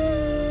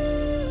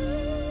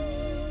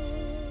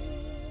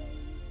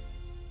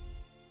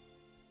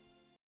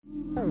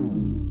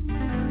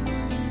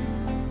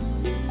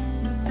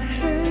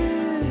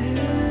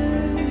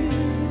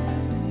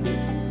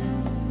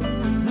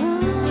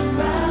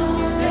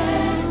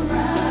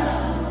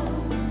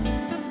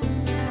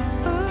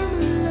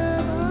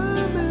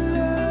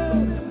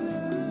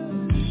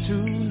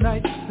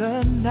Tonight's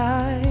the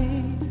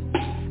night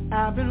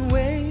I've been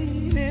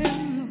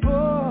waiting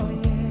for,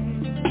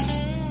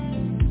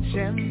 yeah.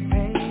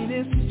 Champagne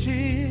is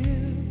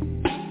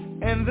chilled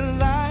and the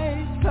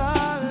lights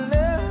are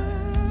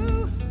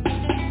low.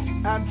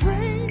 I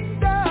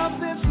dreamed of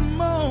this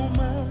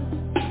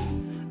moment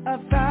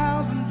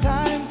 1,000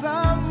 times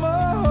or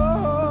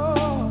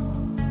more.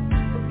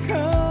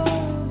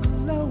 Come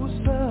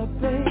closer,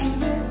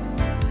 baby,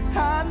 I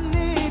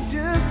need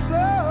you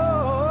so.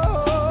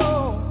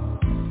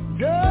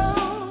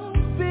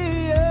 Don't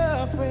be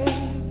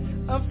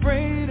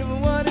afraid of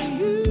what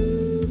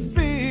you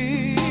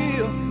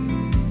feel.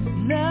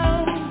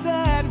 Now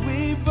that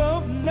we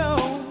both know,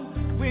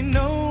 we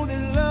know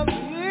that love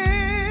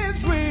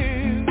is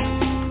real.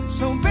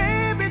 So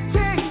baby,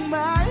 take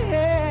my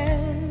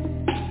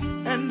hand,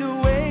 and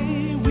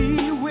away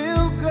we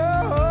will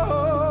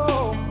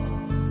go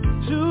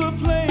to a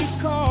place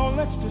called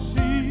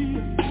ecstasy,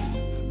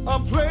 a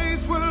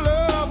place where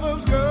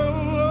lovers go.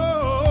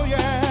 Oh,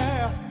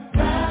 yeah.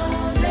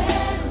 Round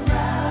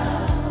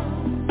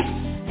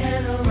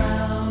and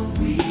around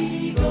we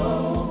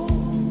go.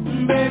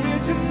 Baby,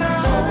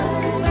 tonight.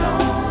 Hold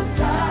on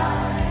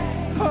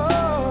tight. Oh,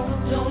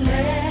 don't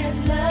let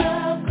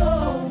love go.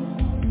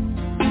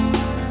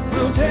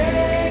 We'll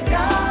take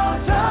our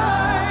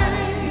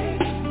time,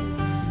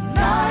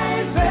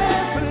 nice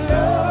and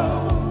slow.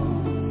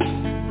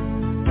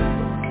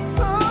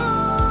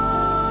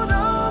 Oh,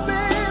 no,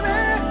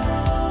 baby,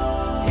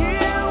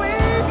 here we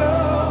go.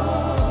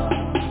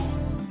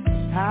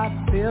 I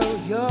feel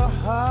your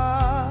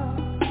heart,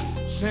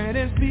 said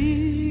it's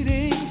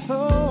beating so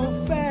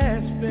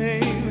fast,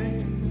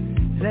 baby.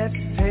 Let's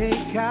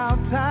take our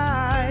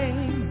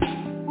time.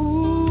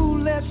 Ooh,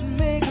 let's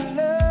make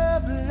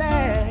love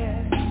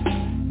last.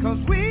 'Cause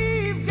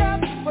we've got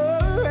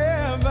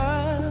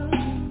forever.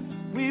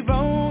 We've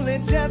only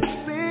just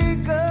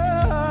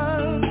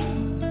begun.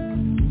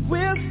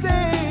 We'll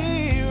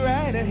stay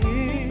right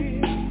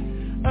here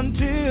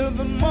until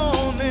the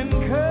morning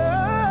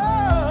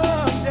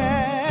comes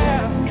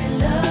down.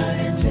 Love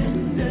and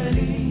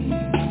tenderly,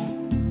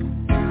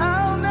 I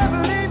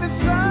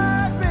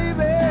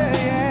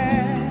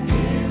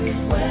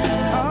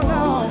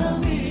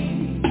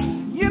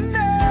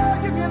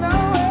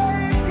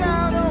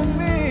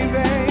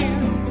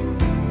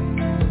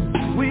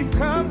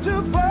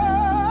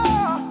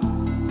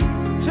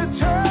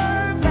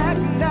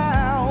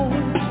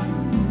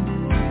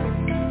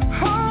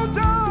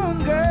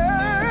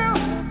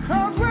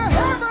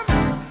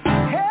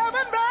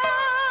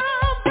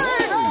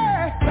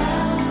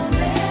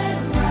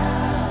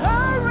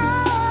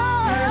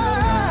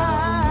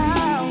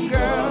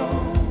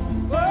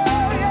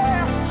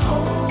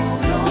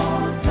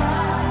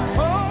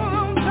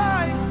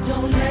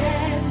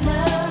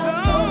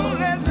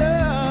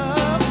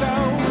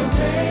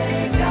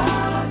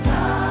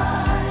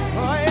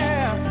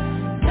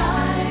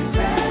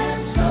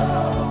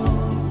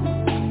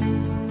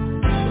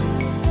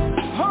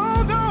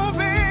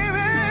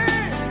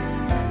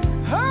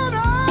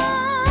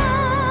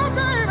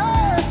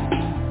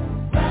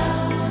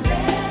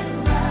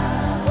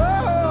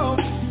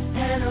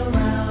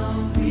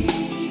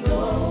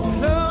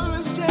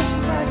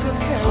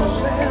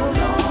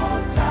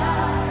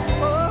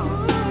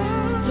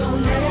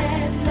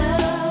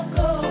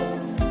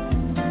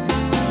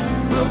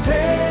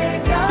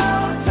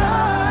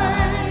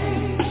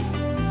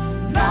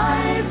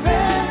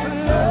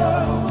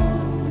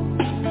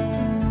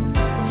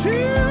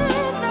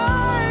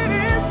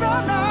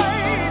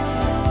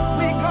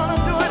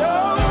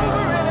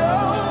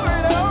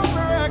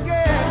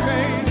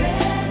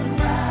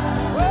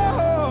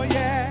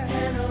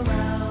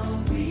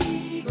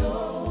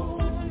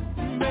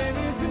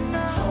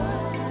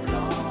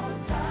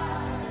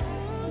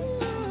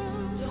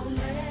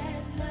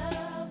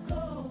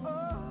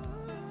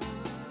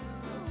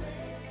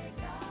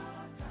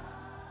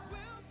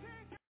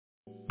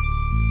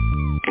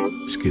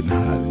getting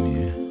hot in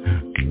here.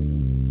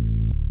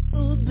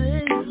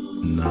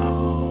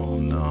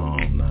 No,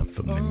 not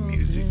from the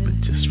music, but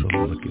just from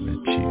looking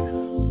at you.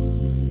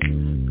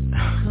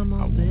 Come on,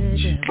 I want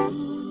baby. you.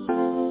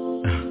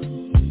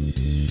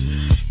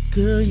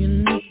 Girl, you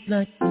look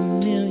like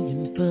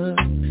 $1,000,000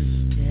 bucks.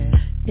 Yeah.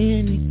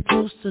 Any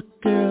closer,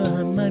 girl,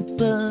 I might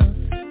bust.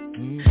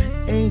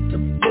 Ain't the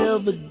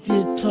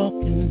Belvedere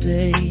talking,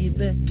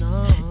 baby. No.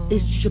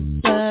 It's your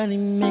body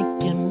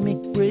making me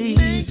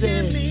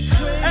crazy.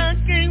 I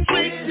can't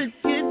wait to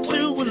get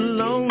you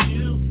alone.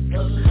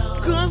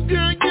 Cause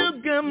girl, you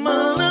got my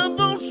love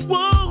on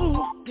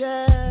swole.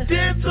 Yeah.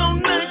 Dance all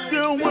night,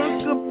 girl,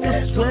 work up the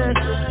sweat.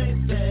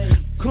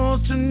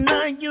 Cause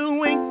tonight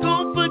you ain't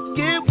gon'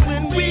 forget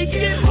when we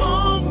get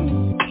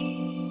home.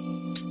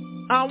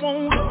 I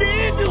won't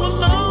leave you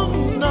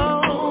alone,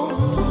 no.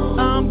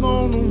 I'm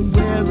gonna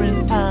wear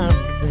it out,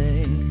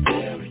 babe.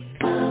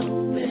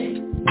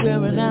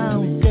 Wear it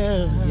out,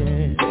 girl,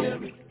 yeah.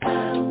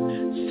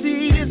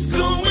 See, it's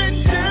going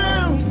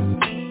down.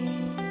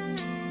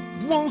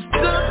 Won't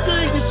stop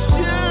till you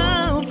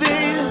shout,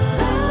 baby.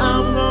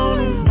 I'm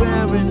gonna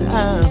wear it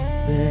out,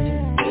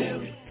 babe.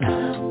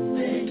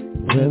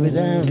 Wear it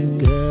out,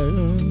 girl.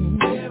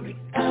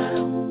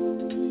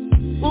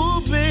 Ooh,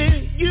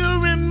 babe, you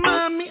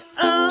remind me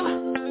of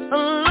a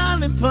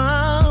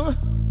lollipop.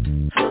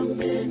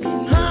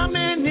 How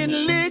many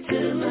licks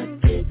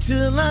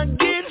till I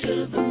get to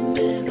the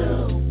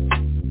middle,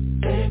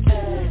 baby?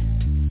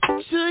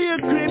 To your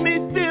creamy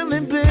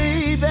feeling,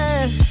 baby.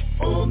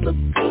 On the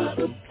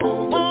bottom,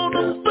 on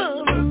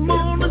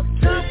the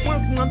top,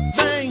 with my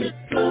thing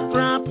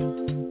drop.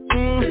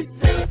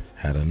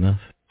 Had enough?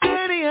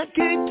 Daddy, I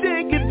can't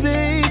take it,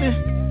 baby.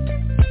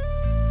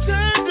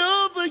 Turn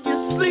over,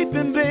 you're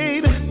sleeping,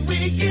 baby.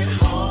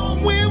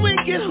 When we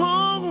get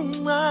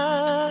home, I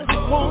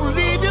won't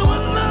leave you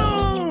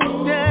alone,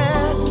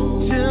 yeah.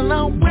 Till I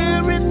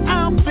wear it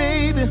out,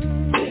 baby.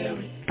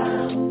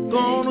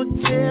 Gonna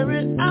tear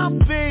it out,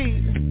 baby.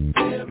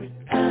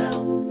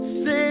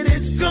 Said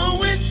it's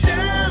going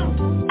down.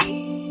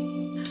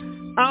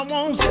 I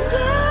won't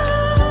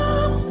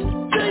stop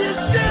till you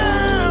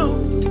shout.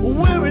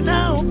 Wear it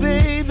out,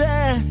 baby.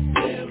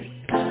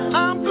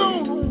 I'm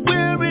gonna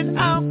wear it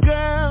out,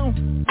 girl.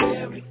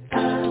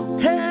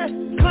 Hey,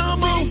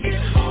 come on.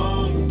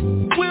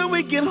 When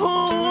we get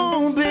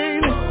home,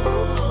 baby.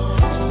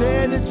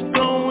 Said it's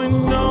going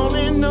on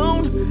and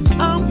on.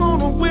 I'm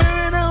gonna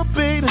wear it out,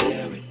 baby.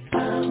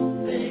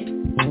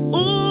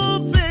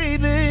 Ooh,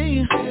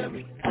 baby.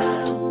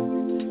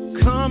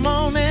 Come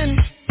on and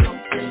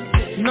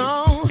no.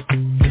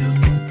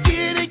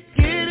 Get it.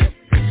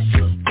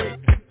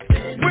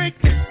 Break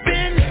it,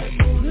 bend it,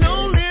 no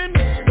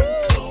limit.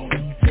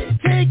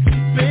 Take it,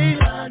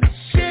 baby.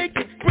 Shake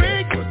it,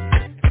 break it.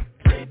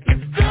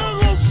 Go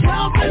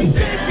slow and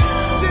take it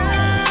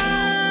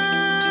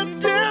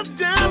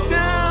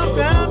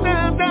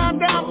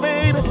down,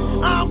 baby.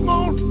 I'm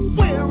gonna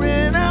wear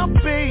it out,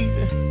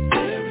 baby.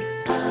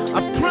 I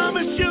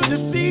promise you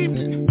this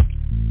evening.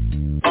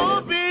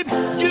 Oh, baby,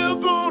 you're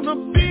gonna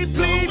be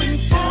pleading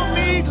for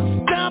me to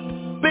stop,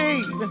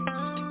 baby.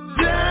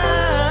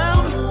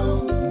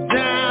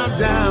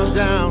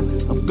 Down.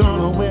 I'm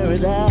gonna wear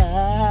it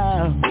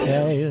out,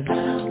 yeah.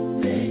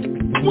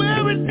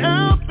 Wear it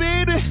out,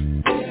 baby.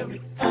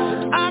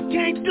 I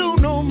can't do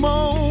no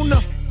more, no.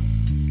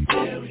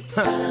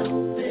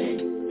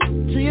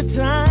 See your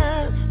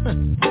time,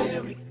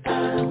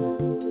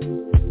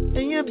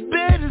 and your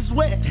bed is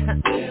wet.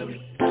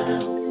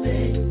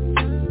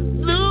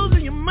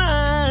 Losing your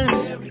mind.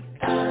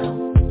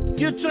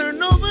 You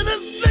turn over to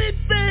sleep,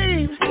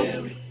 babe.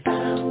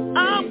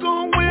 I'm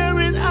gonna wear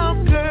it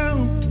out, girl.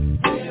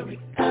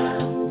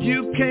 You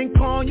can't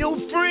call your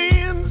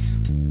friends.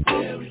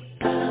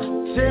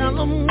 Tell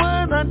them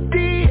what I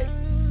did.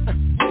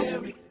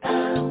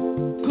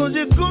 Cause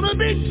you're gonna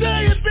be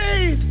tired,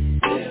 babe.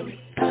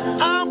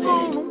 I'm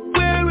gonna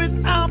wear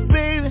it out,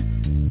 baby.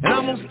 And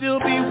I'm gonna still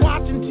be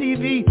watching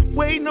TV,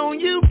 waiting on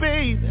you,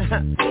 babe.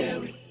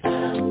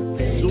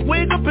 So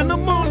wake up in the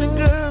morning,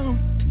 girl.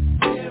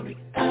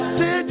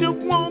 Said you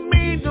want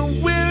me to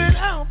wear it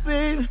out,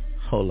 baby.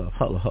 Hold up.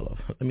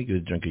 Let me get a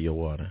drink of your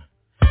water.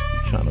 You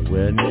trying to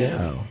wear a nigga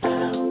out.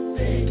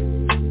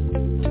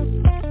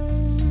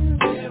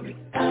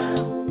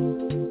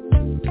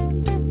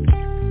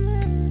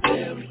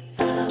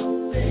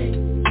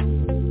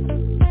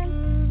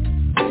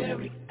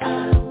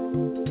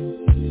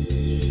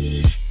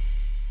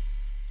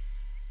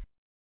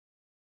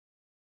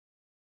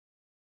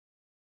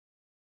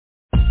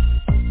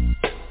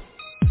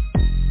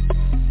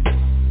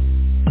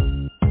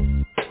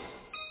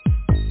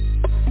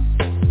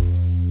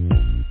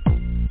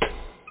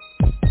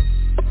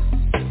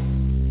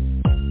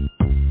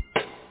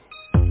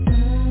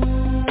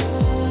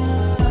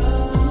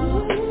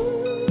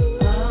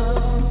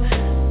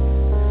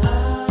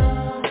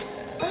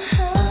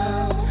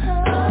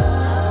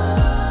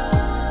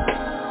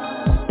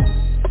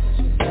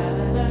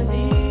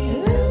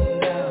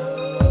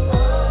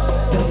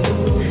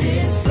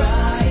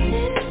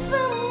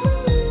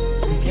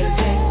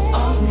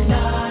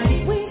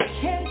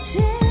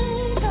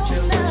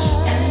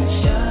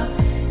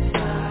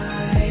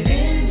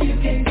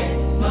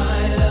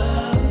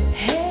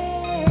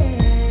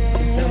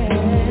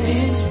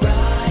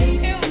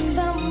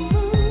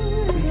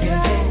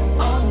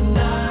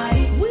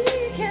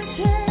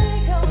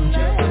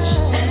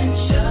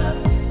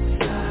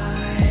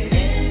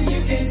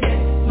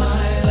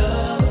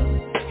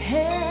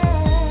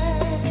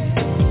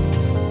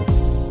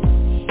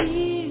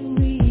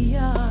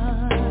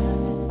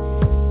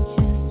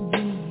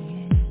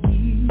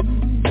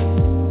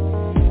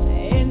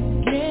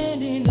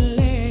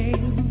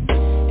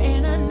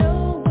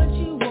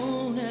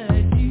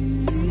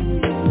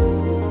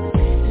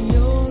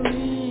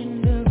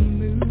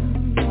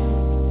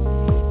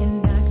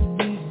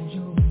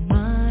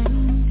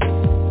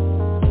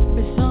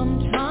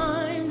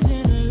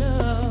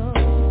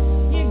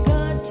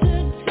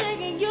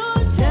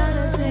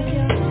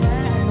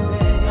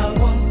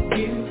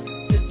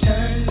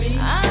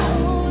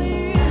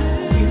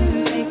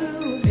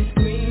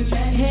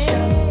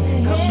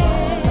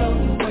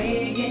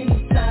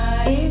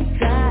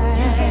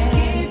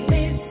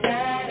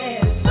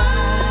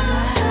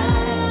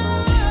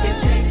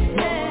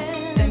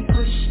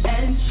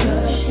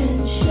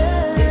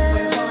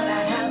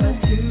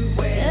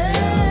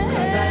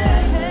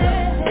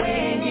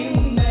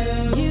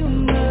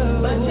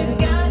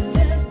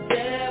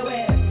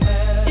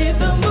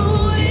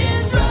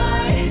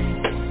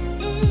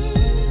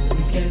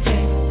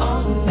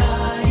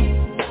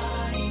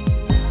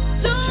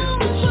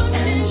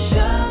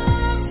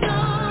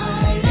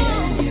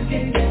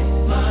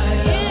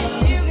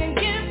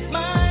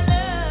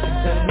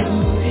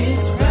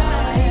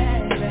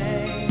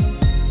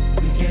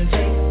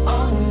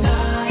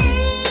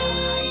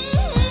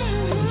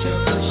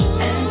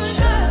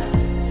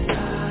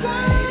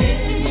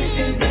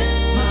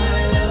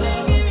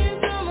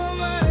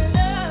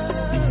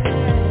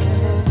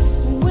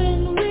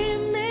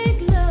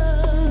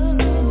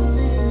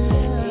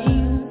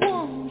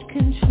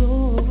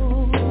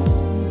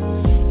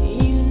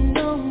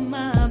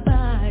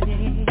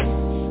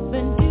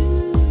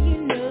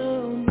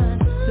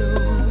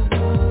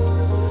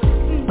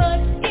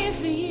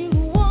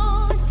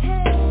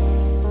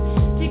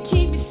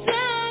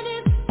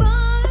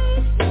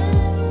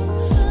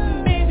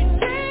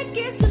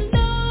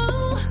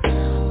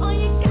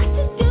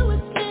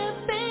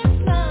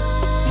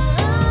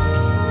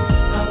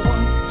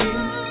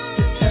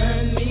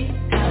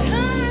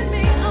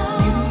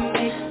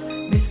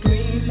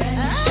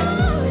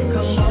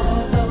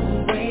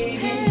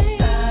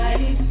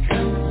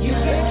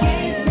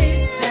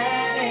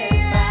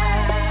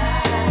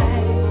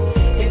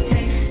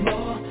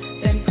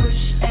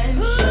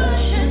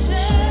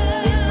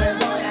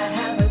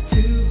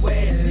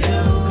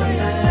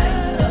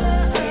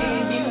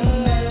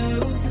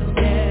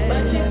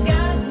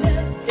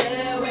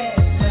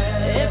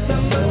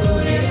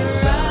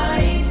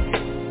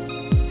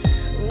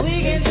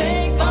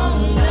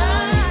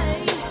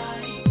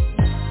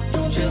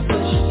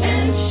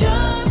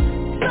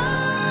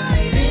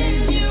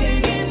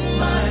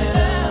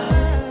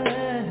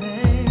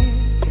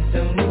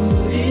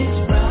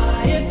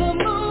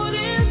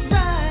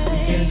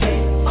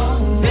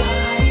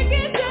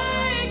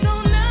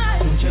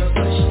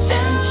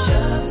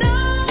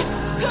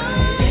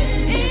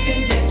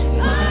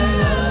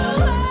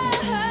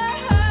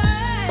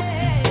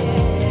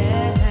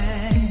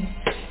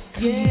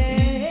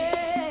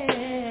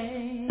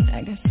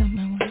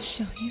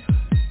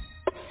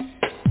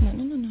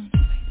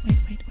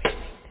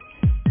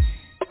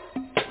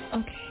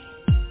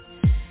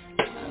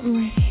 I'm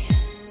ready.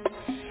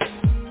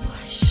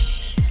 Push.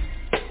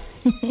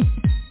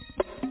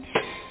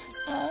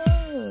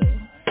 Oh.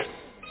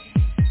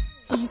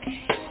 Okay.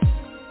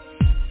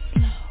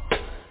 Slow.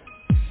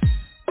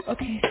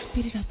 Okay,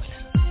 speed it up a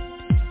little.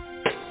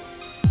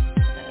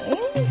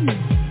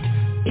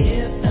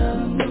 If the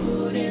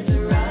mood is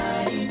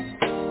right,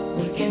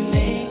 we can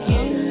make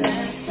it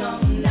last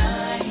all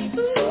night.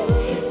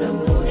 If the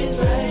mood is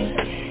right,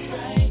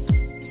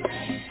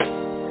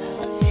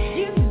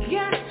 you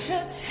got to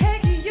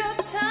take your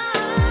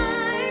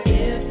time.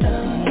 If the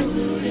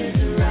mood is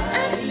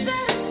right,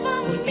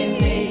 we can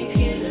make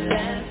it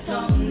last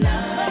all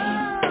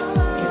night.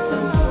 If the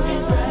mood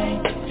is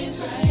right,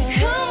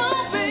 come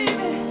on,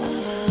 baby.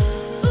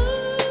 Ooh,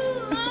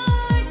 I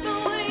like the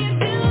way you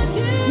do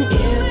it.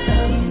 If the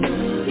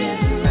mood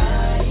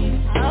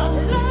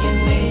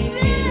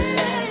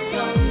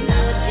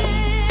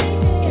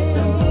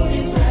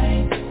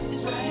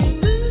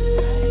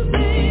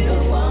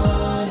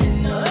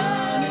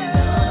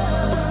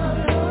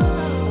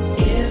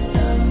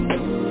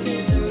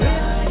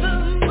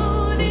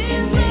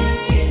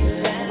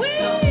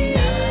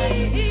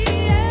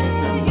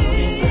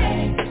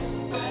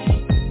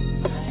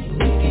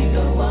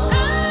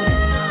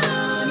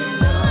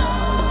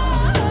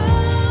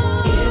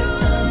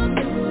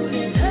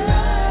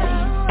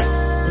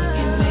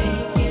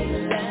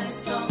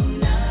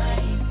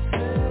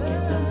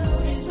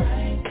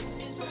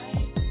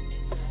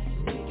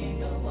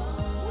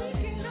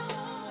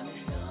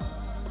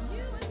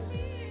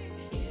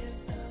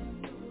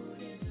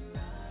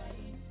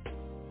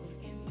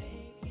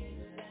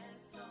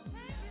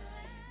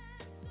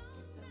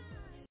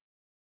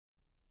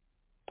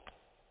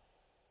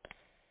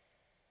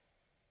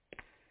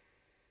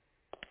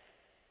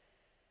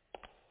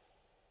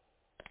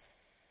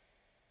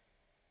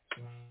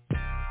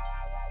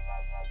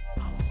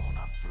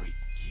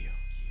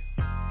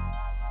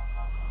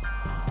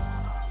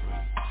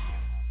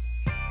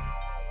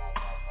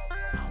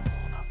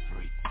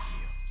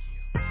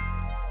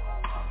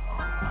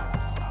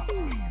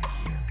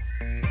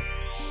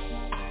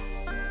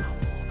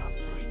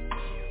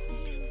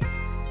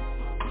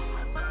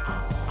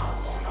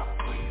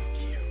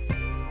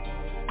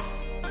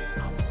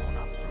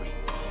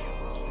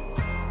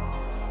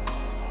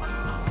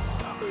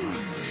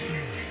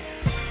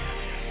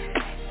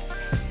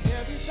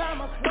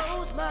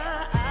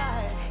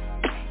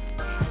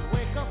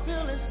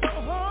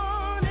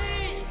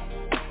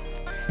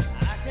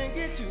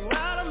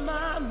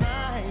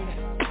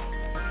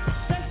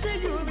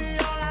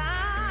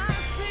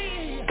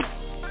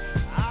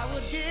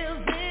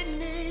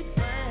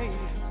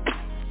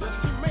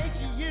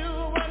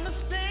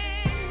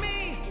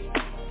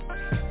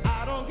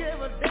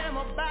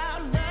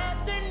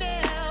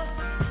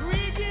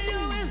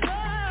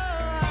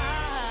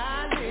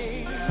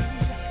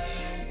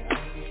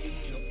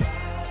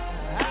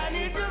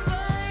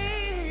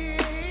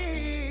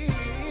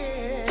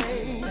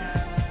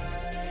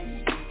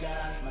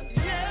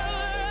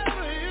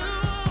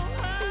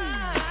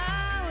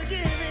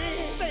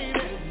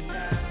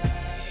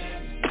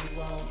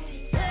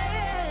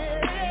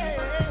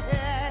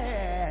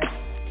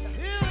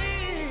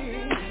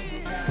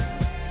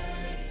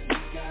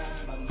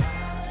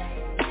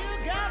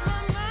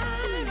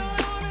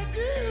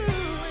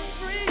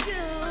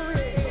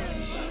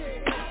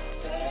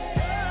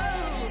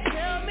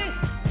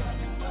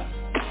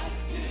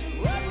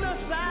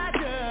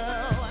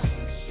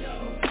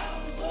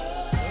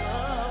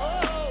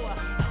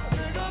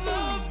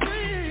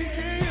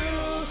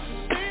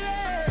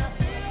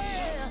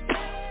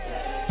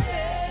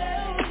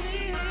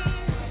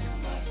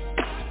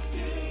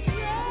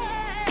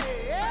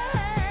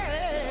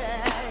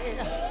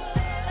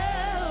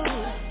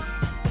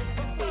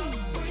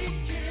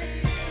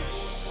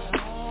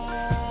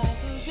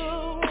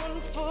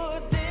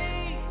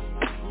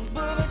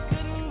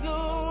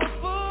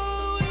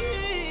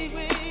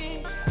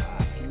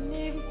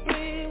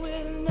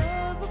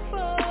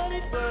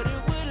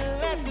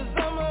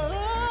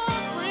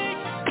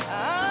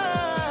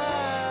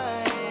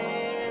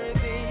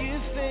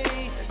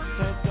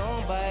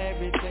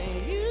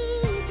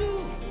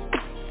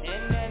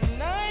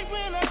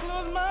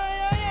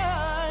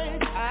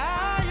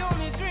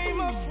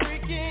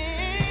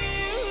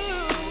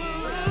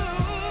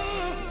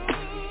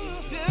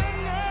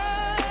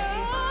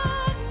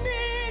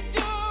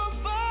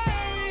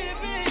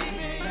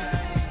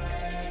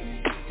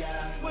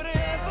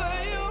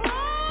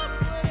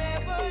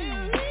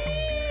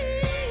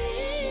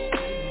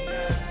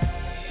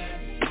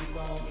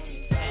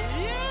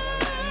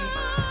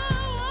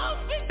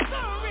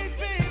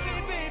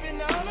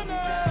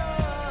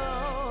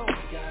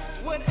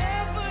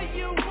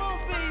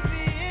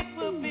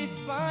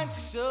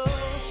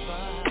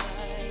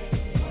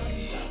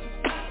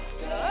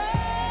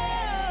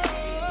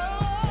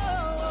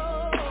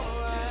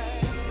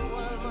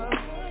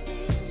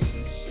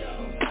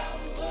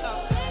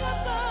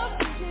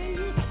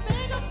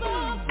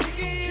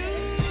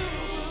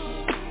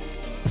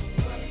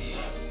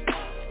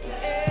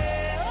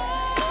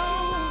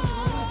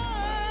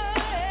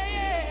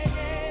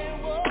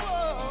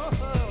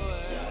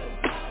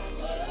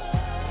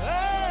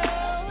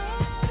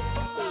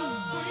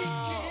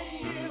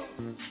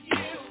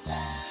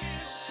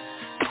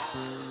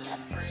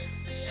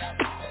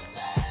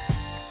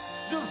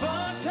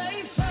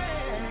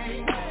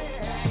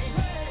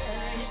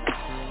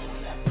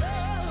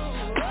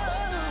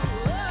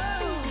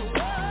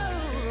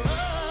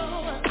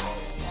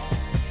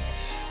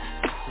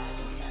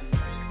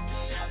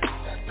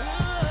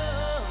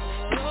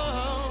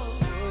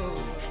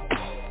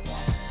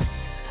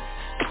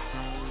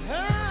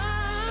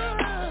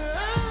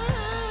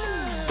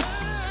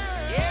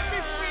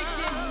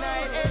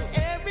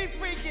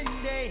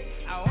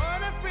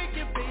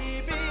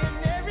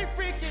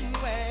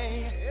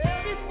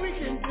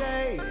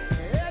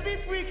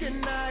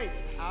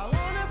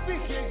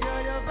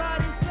girl, your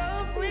body's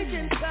so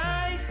freaking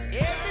tight.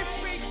 Every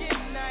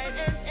freaking night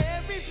and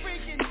every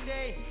freaking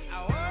day,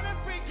 I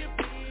wanna freak you,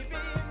 baby,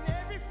 in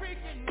every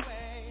freaking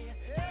way.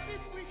 Every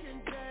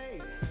freaking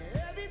day,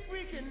 every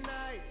freaking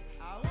night,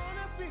 I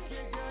wanna freak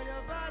you, girl,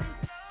 your body's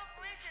so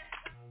freaking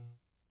tight.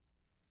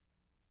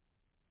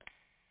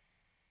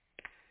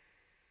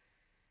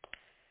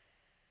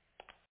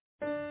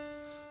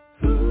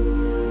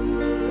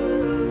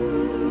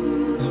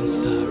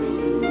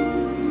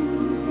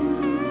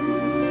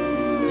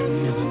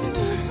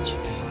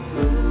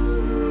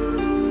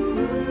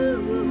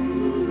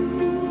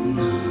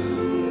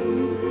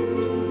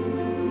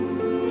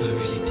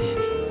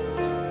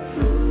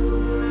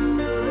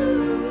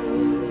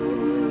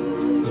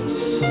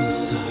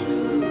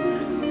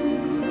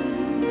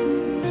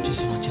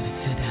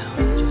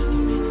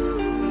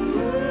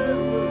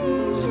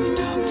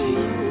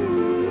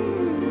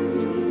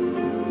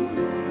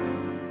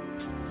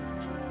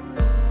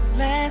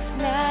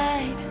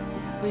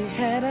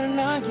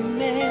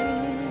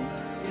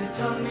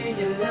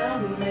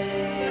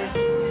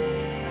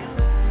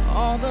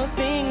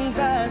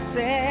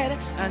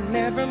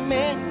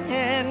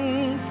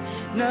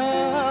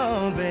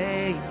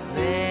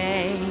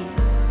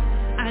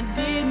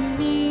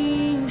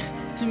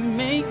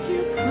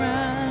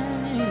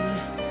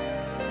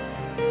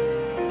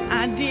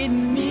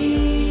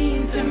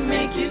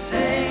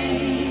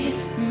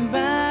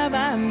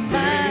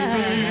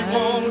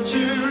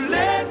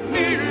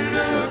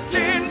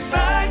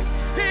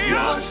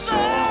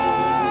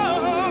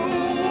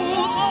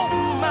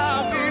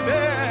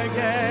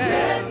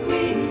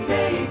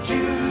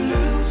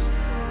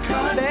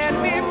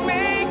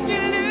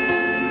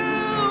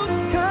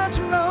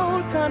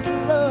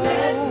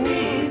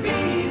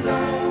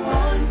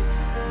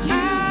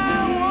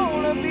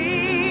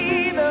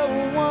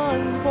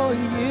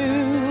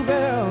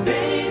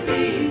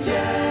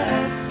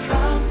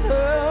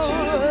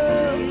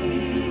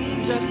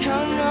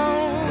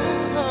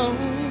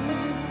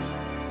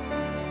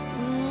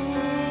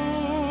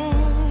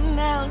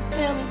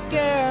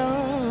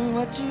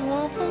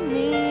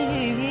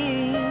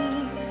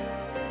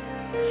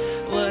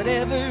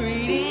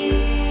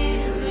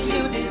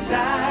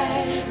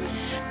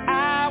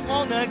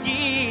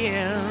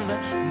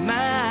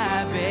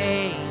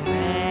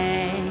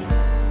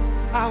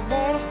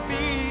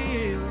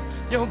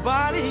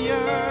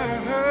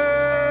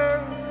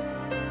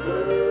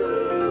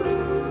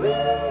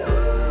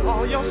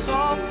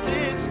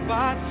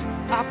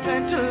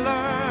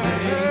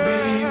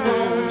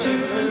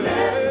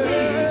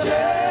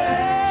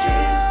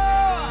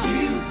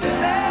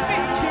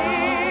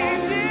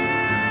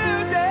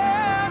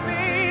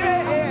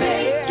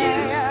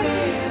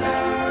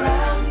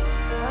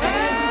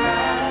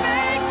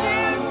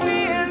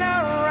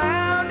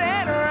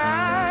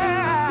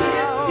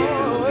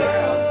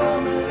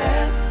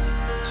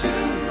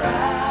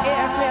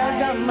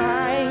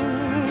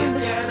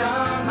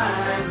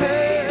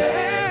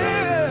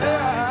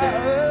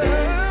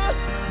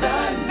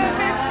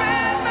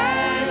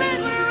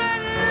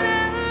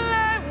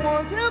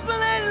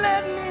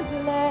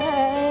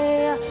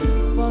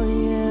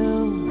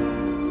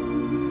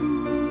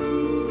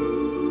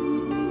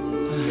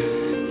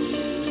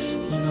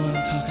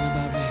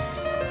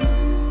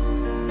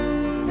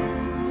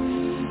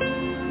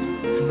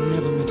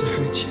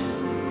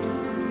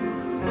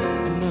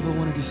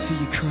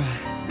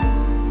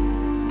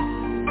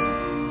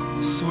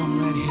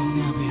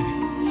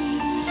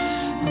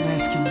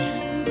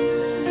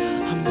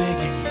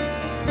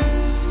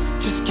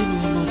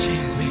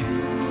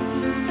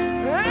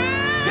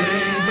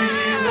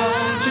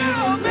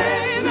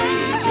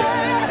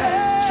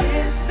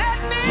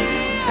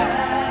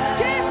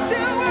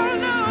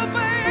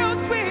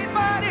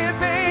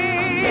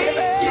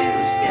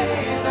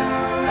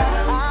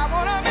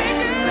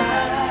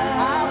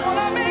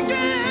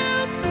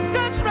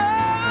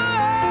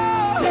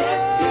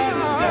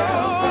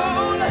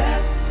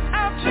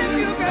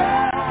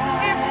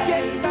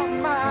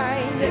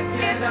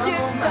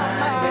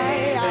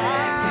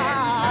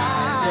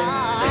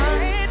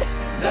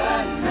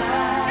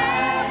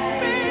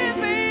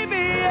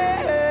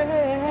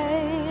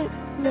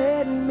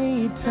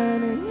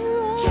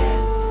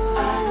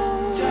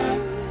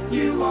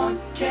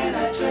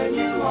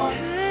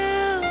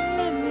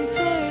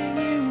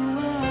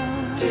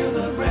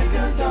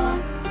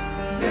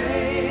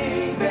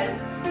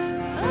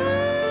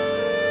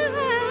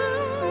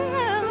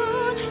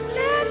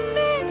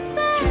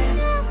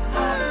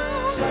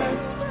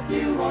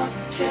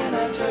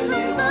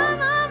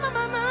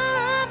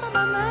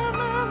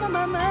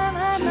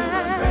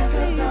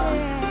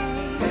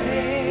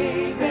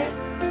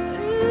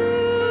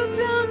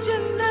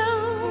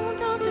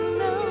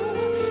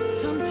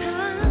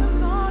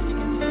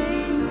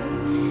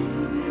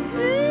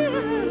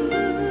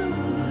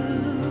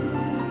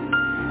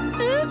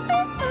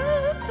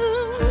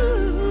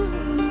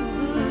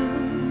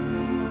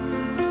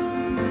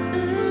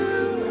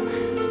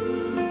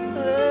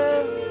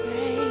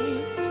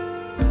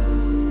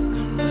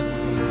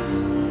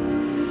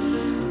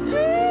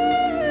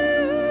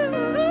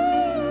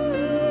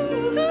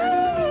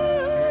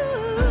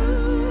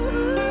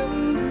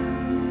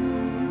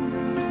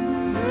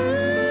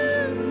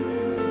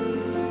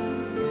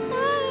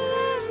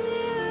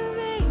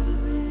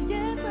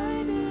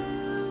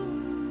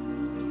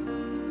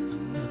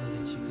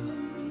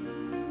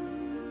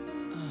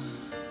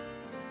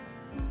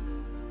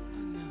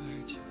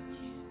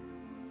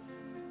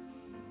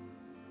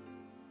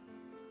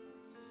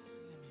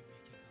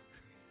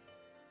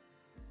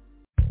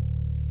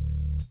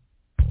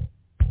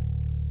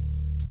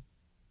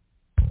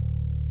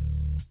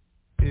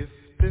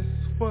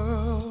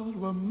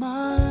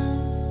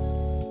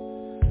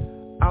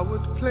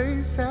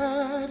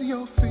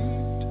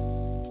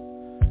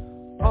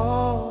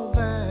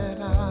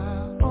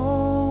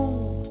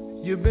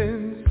 You've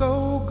been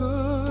so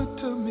good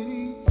to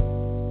me.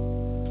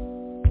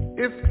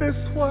 If this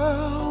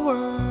world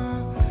were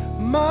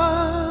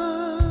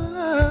mine,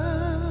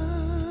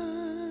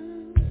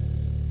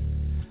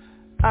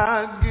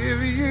 I'd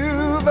give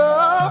you the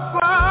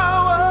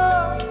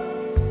flowers,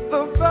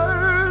 the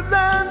birds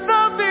and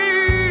the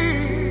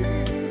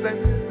bees, and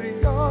see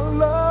your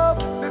love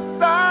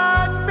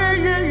beside me.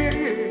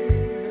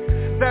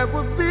 That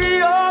would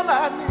be all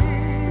I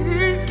need.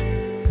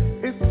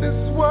 If this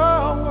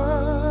world were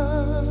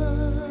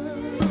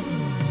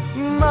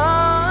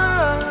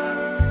mine,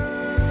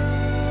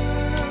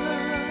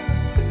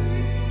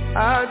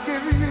 I'd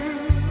give you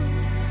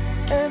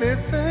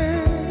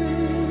anything.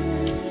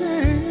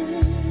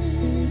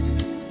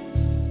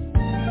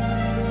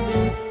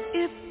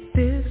 If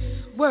this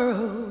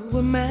world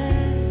were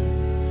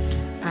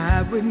mine,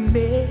 I would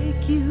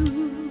make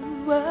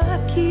you a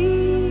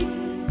key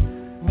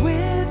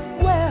with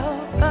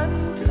wealth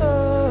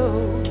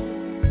untold.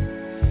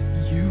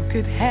 You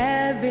could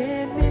have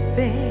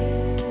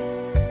anything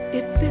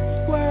if this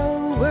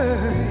world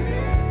were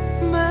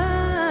mine.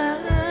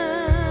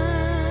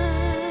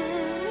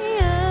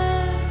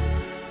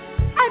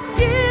 I'd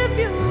give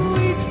you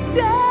each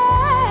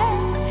day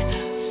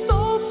so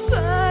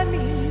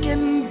sunny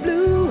and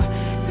blue,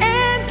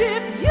 and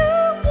if you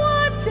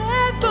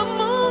wanted the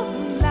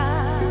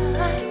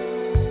moonlight,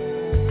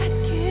 I'd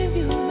give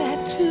you that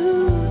too.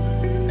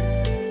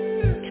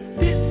 If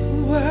this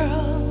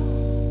world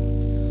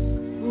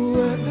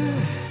were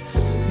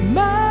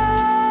mine,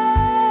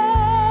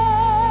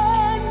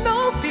 no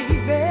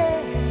baby,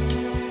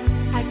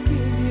 I'd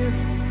give you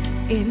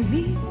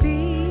anything.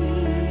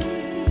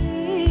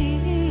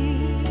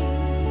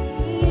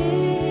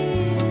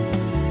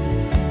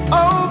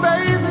 Oh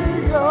baby,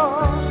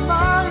 you're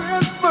my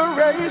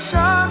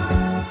inspiration,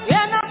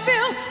 and I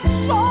feel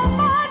so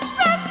much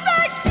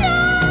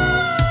sensation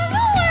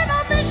when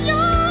I'm in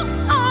your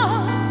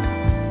arms.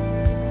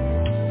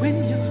 When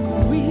you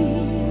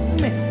squeeze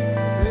me,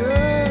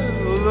 yeah,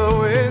 the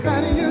way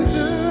that you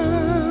do,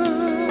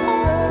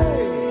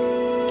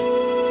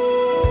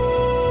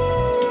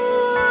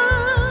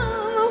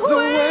 the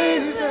way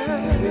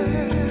that you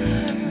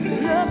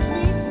love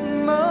me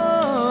more.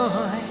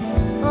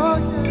 Oh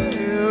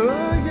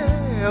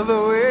yeah, the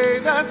way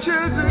that you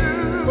do,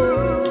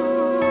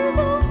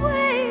 the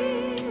way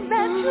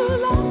that you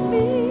love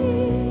me.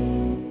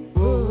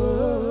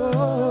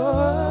 Oh,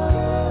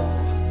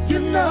 you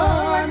know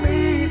I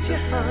need you,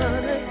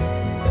 honey.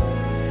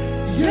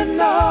 You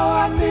know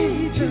I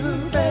need you,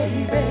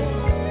 baby.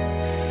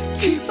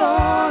 Keep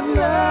on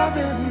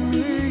loving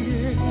me,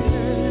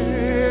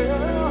 yeah.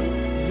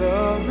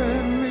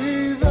 Loving me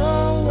the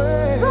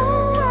way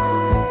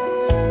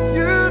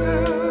you do.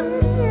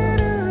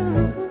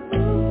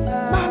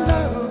 My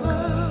love,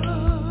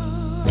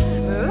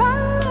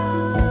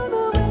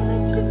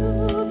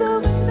 the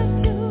way that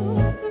you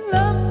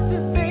love me,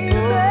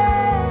 baby.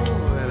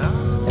 And I'm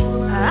the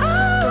way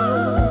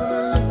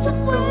that you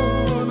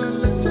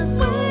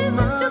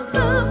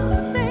love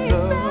me,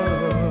 baby.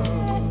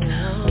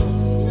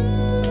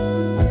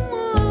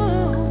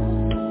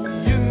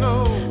 You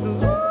know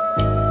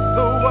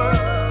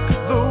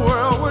the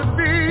world would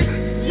be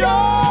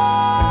yours.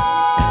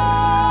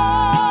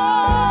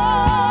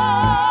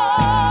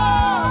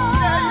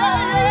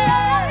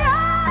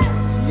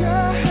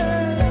 Yeah.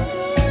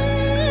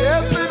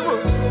 Yes it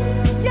would.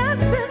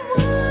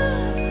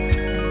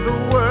 The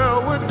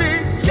world would be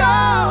yours,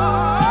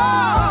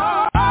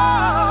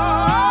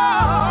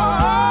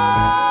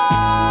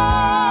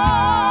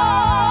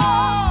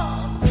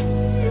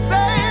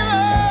 baby.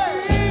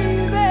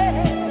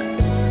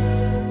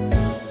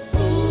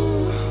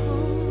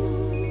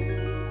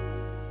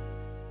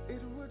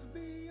 It would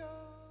be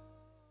yours.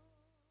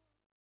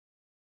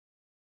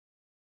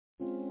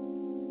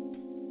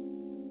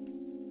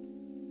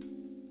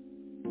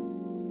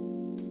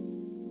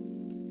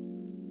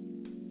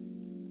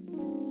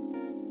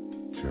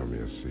 Tell me a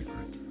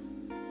secret.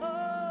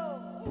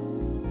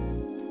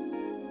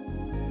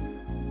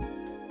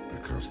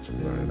 Because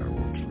tonight I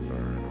want to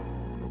learn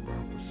all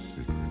about the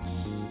secrets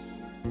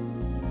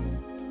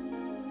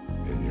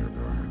in your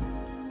garden.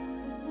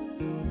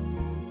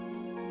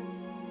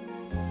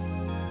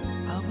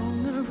 I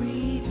wanna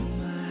read your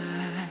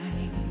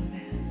mind,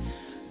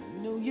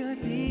 know your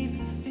deep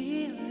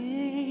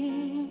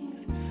feelings.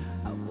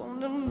 I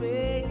wanna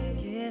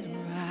make it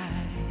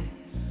right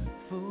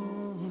for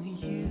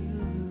you,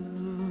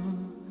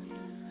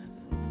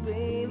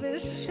 baby.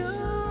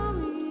 Show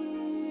me,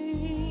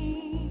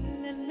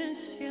 let me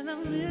see the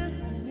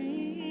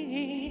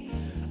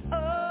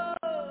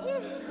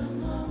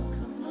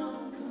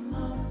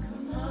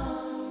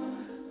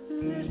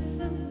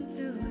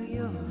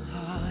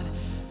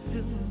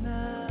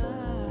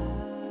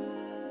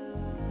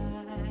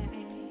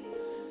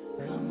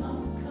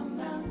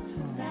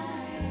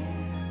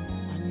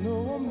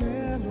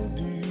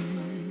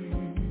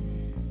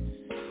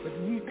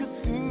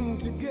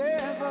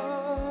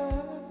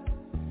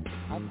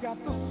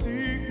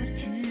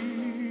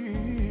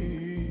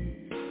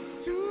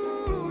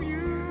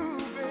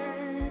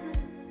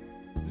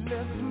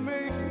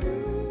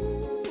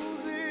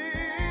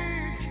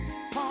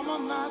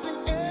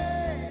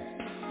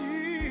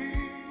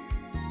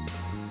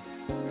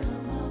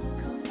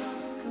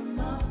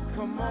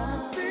Come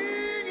on,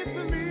 sing it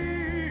to me.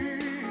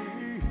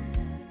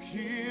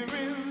 Here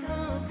in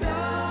the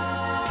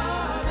garden,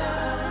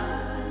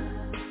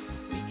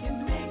 we can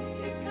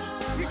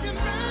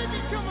make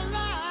it come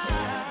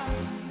alive.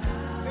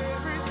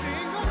 Every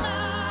single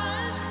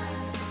night.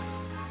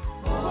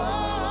 Oh,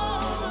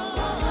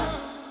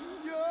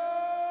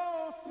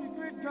 your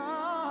secret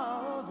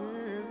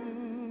garden.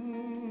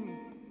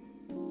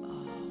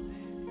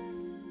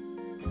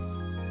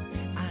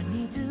 I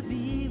need to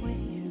be with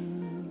you.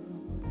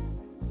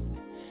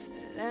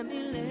 Let me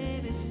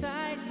lay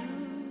beside you.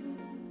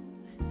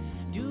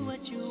 Do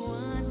what you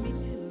want me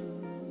to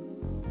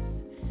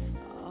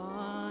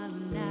all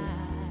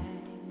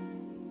night.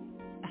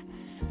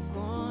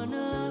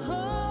 Gonna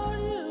hold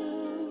you.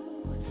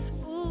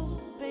 Ooh,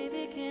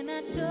 baby, can I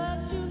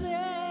touch you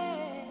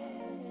there?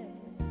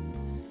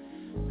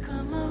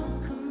 Come on,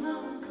 come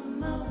on,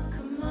 come on,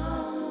 come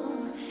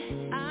on.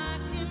 I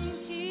can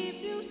keep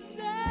you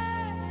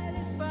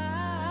satisfied,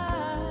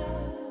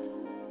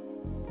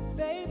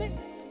 baby.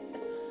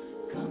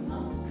 Come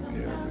on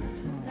tonight.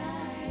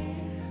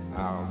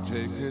 I'll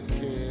take good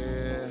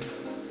care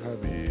of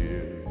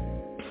you.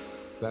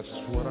 That's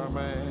what a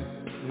man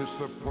is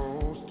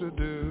supposed to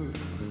do.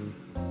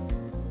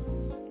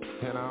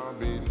 And I'll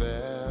be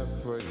there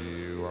for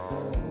you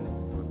all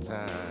the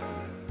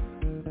time.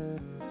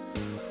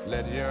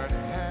 Let your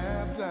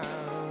hair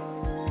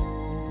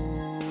down.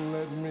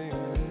 Let me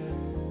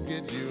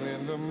get you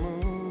in the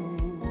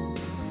mood.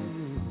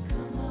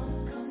 Come on,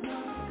 come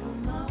on,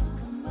 come on,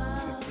 come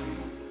on.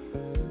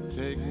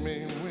 Take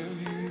me with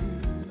you.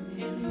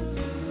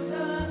 Into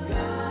the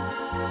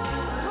garden,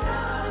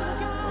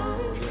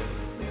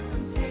 where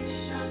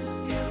temptation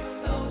feels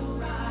so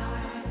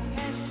right.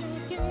 Passion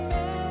can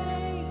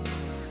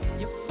make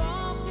you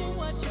fall for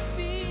what you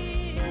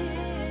feel.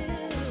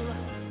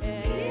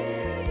 And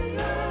in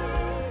the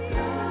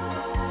garden,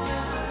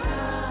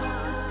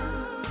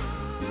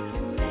 we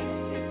can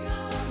make it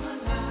come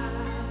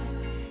alive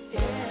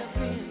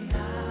every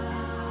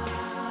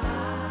night.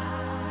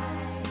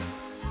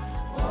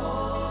 Oh,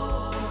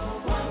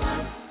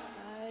 woman,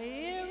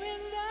 here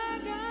in the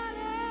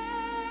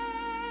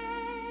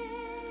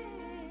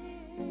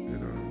You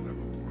know, I've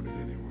never wanted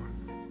anyone.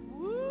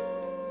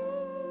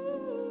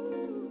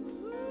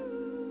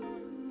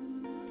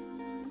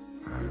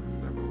 I've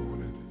never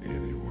wanted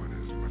anyone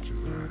as much as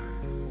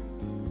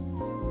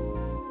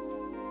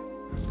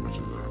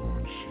I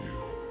want you.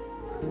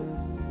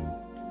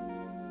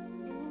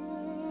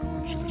 I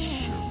want you to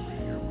show me,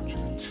 I want you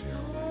to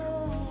tell me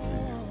how I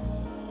feel.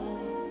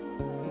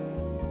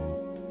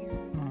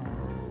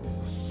 All the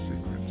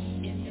secrets.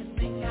 If you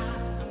think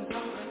I'm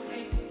gonna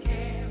take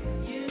care of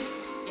you,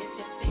 if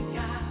you think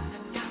I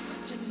got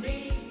what you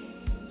need,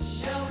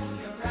 show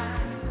me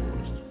right. I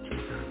want us to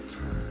take our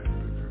time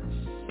because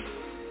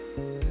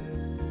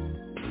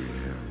we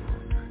have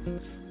all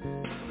night.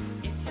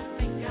 If you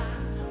think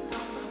I'm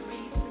gonna be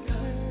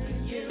good to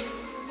you,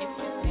 if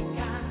you think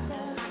I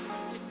like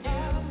what you do,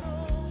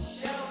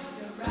 show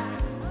me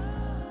right.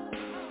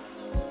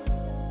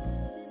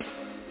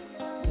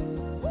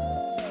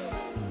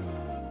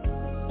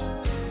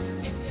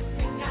 If you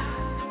think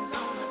I'm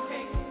gonna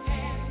take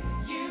care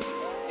of you,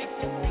 if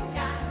you think I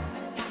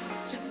got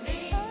what you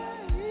need,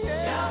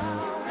 show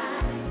me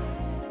right.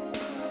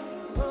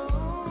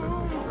 Let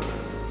me find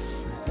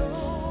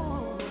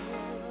those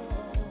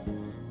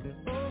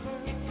secrets.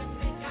 If you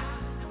think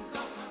I'm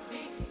gonna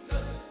be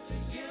good to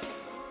you,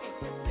 if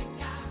you think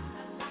I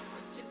like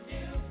what you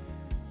do,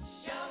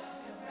 show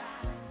me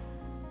right.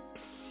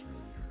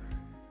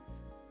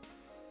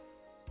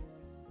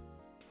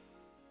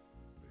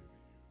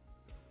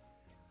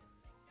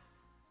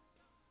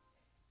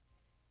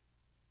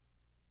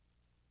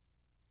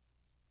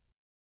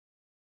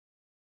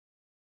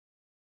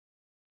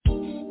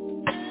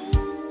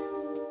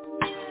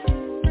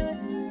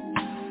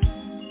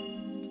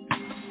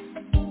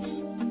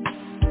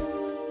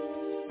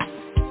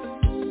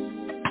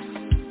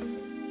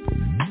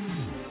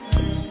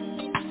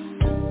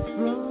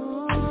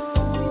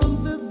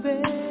 From the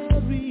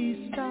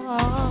very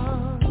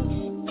start,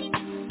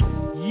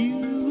 you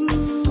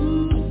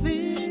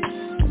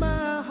fill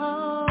my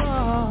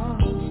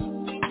heart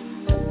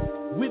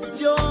with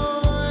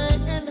joy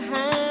and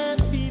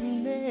happiness.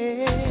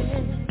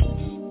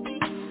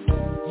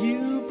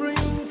 You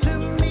bring to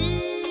me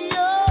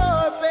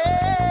your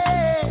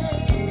best.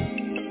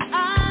 I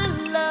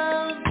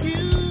love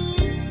you,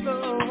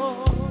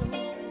 Lord,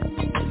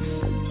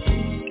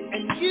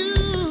 and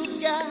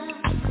you've got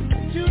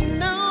to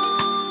know,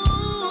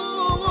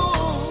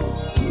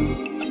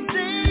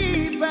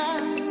 stay by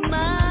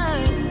my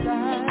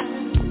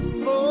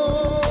side,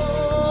 always.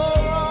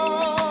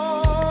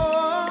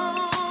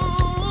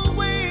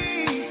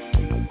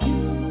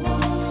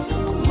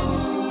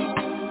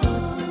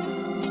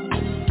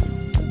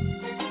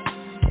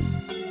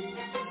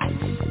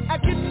 I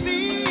can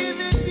feel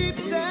it deep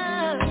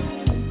down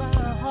in my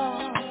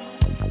heart.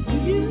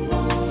 You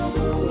are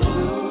the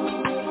one.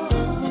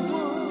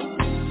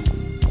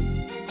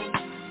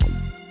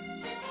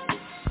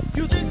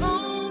 You're the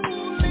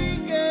only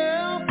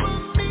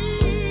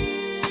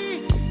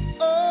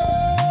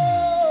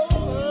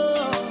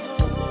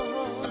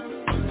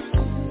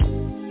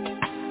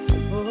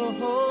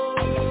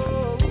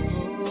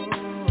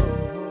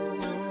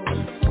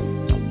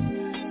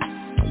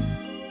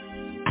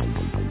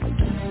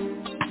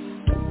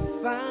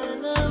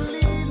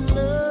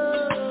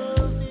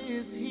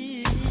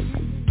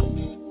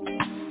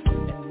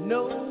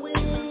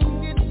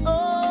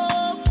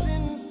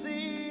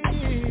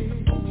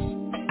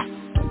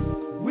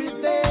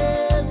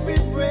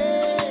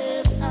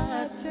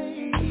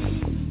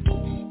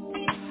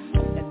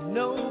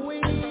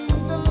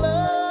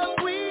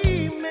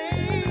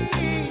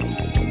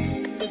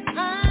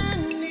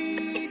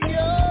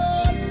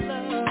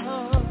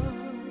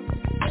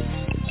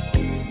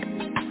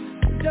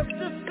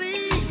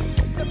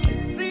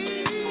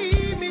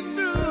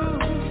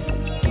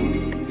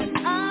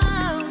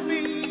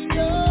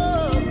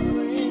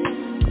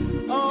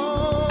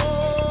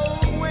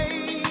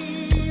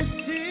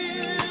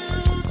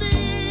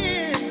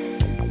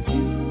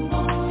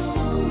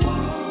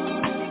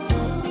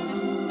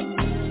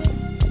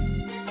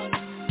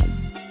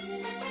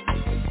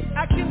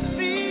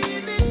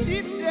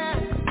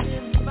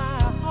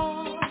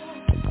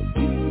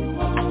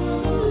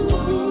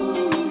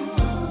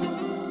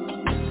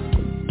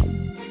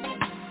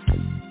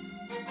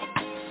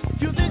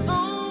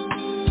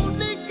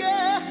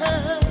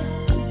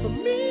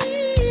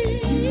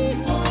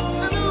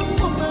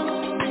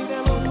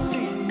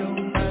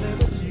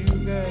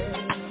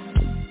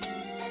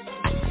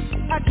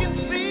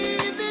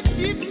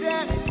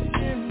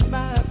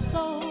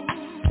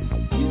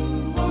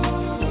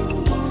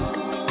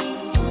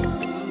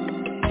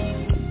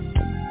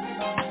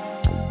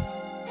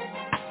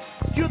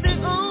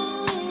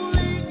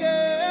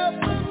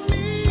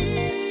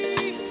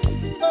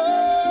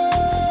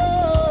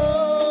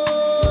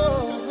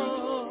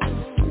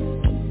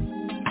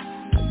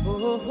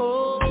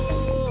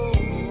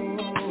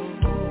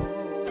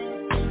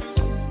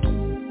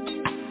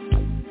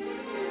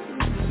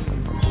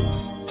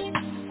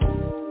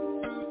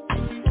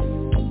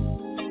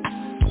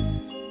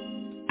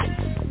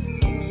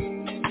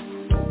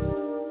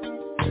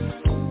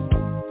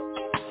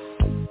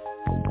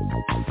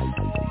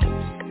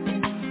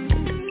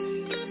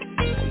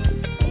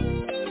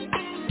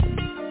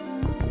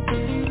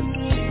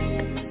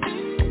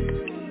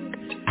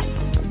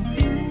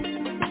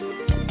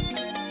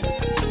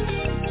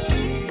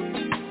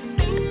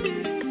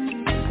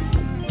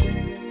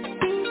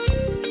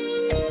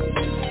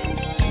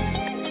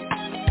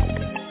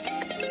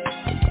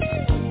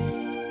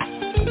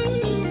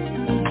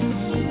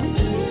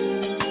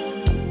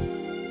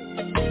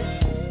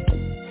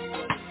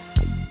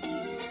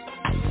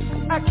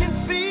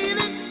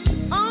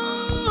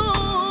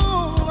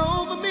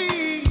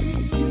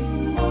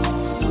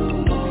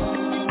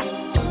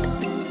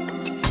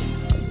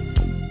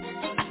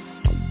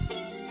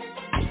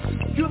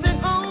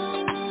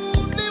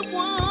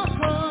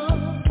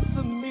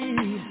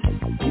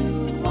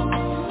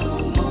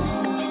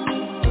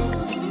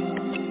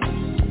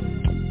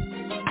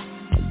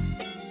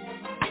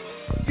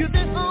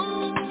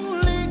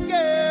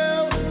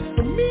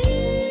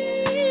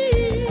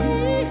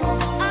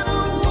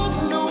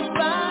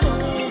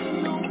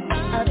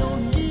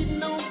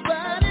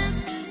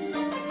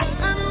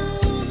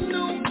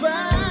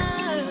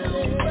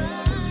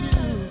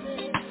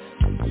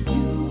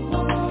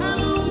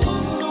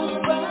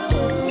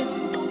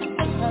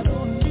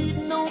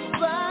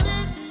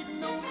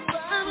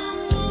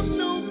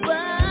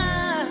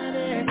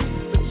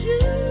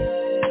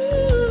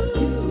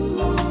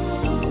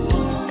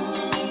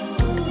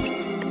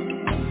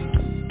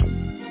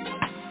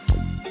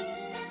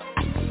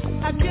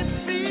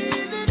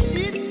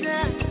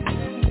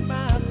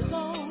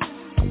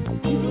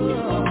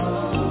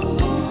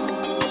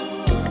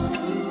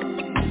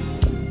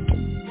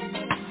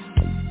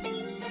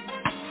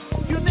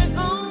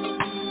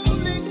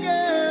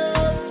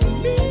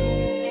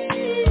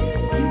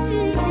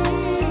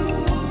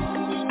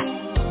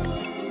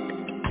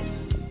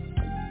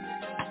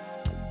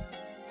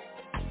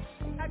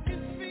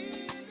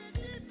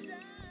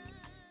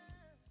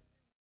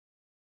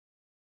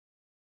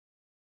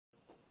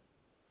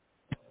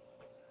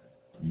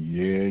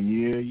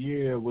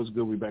what's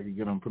good? We back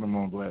again on Put 'em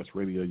on Blast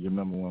Radio, your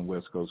number one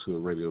West Coast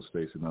Hood radio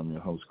station. I'm your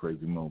host,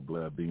 Crazy Mo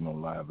Blood, being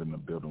on live in the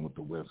building with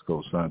the West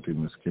Coast Shanti,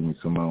 Miss Kimmy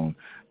Simone.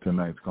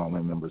 Tonight's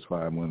call-in number is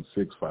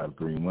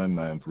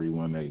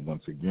 516-531-9318.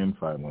 Once again,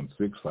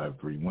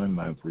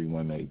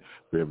 516-531-9318.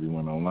 For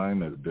everyone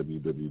online, that's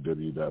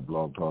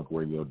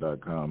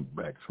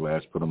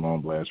www.blogtalkradio.com/Put 'em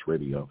on Blast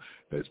Radio.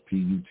 That's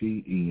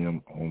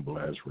PUTEM on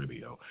Blast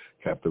Radio.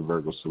 Captain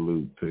Virgo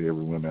salute to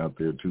everyone out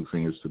there. 2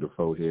 fingers to the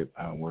forehead,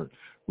 outward.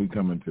 We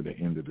coming to the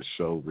end of the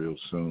show real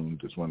soon.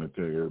 Just want to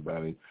tell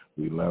everybody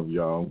we love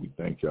y'all. We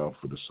thank y'all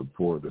for the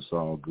support. It's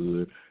all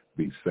good.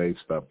 Be safe.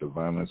 Stop the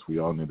violence. We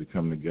all need to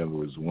come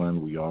together as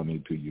one. We all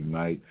need to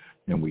unite,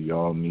 and we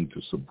all need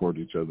to support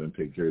each other and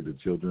take care of the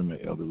children,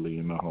 the elderly,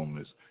 and the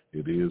homeless.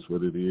 It is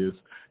what it is.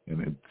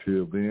 And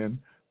until then,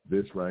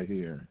 this right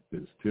here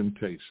is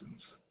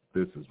Temptations.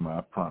 This is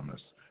My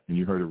Promise. And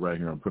you heard it right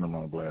here on Put 'em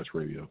on Blast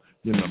Radio,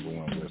 your number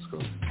one West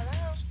Coast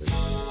station.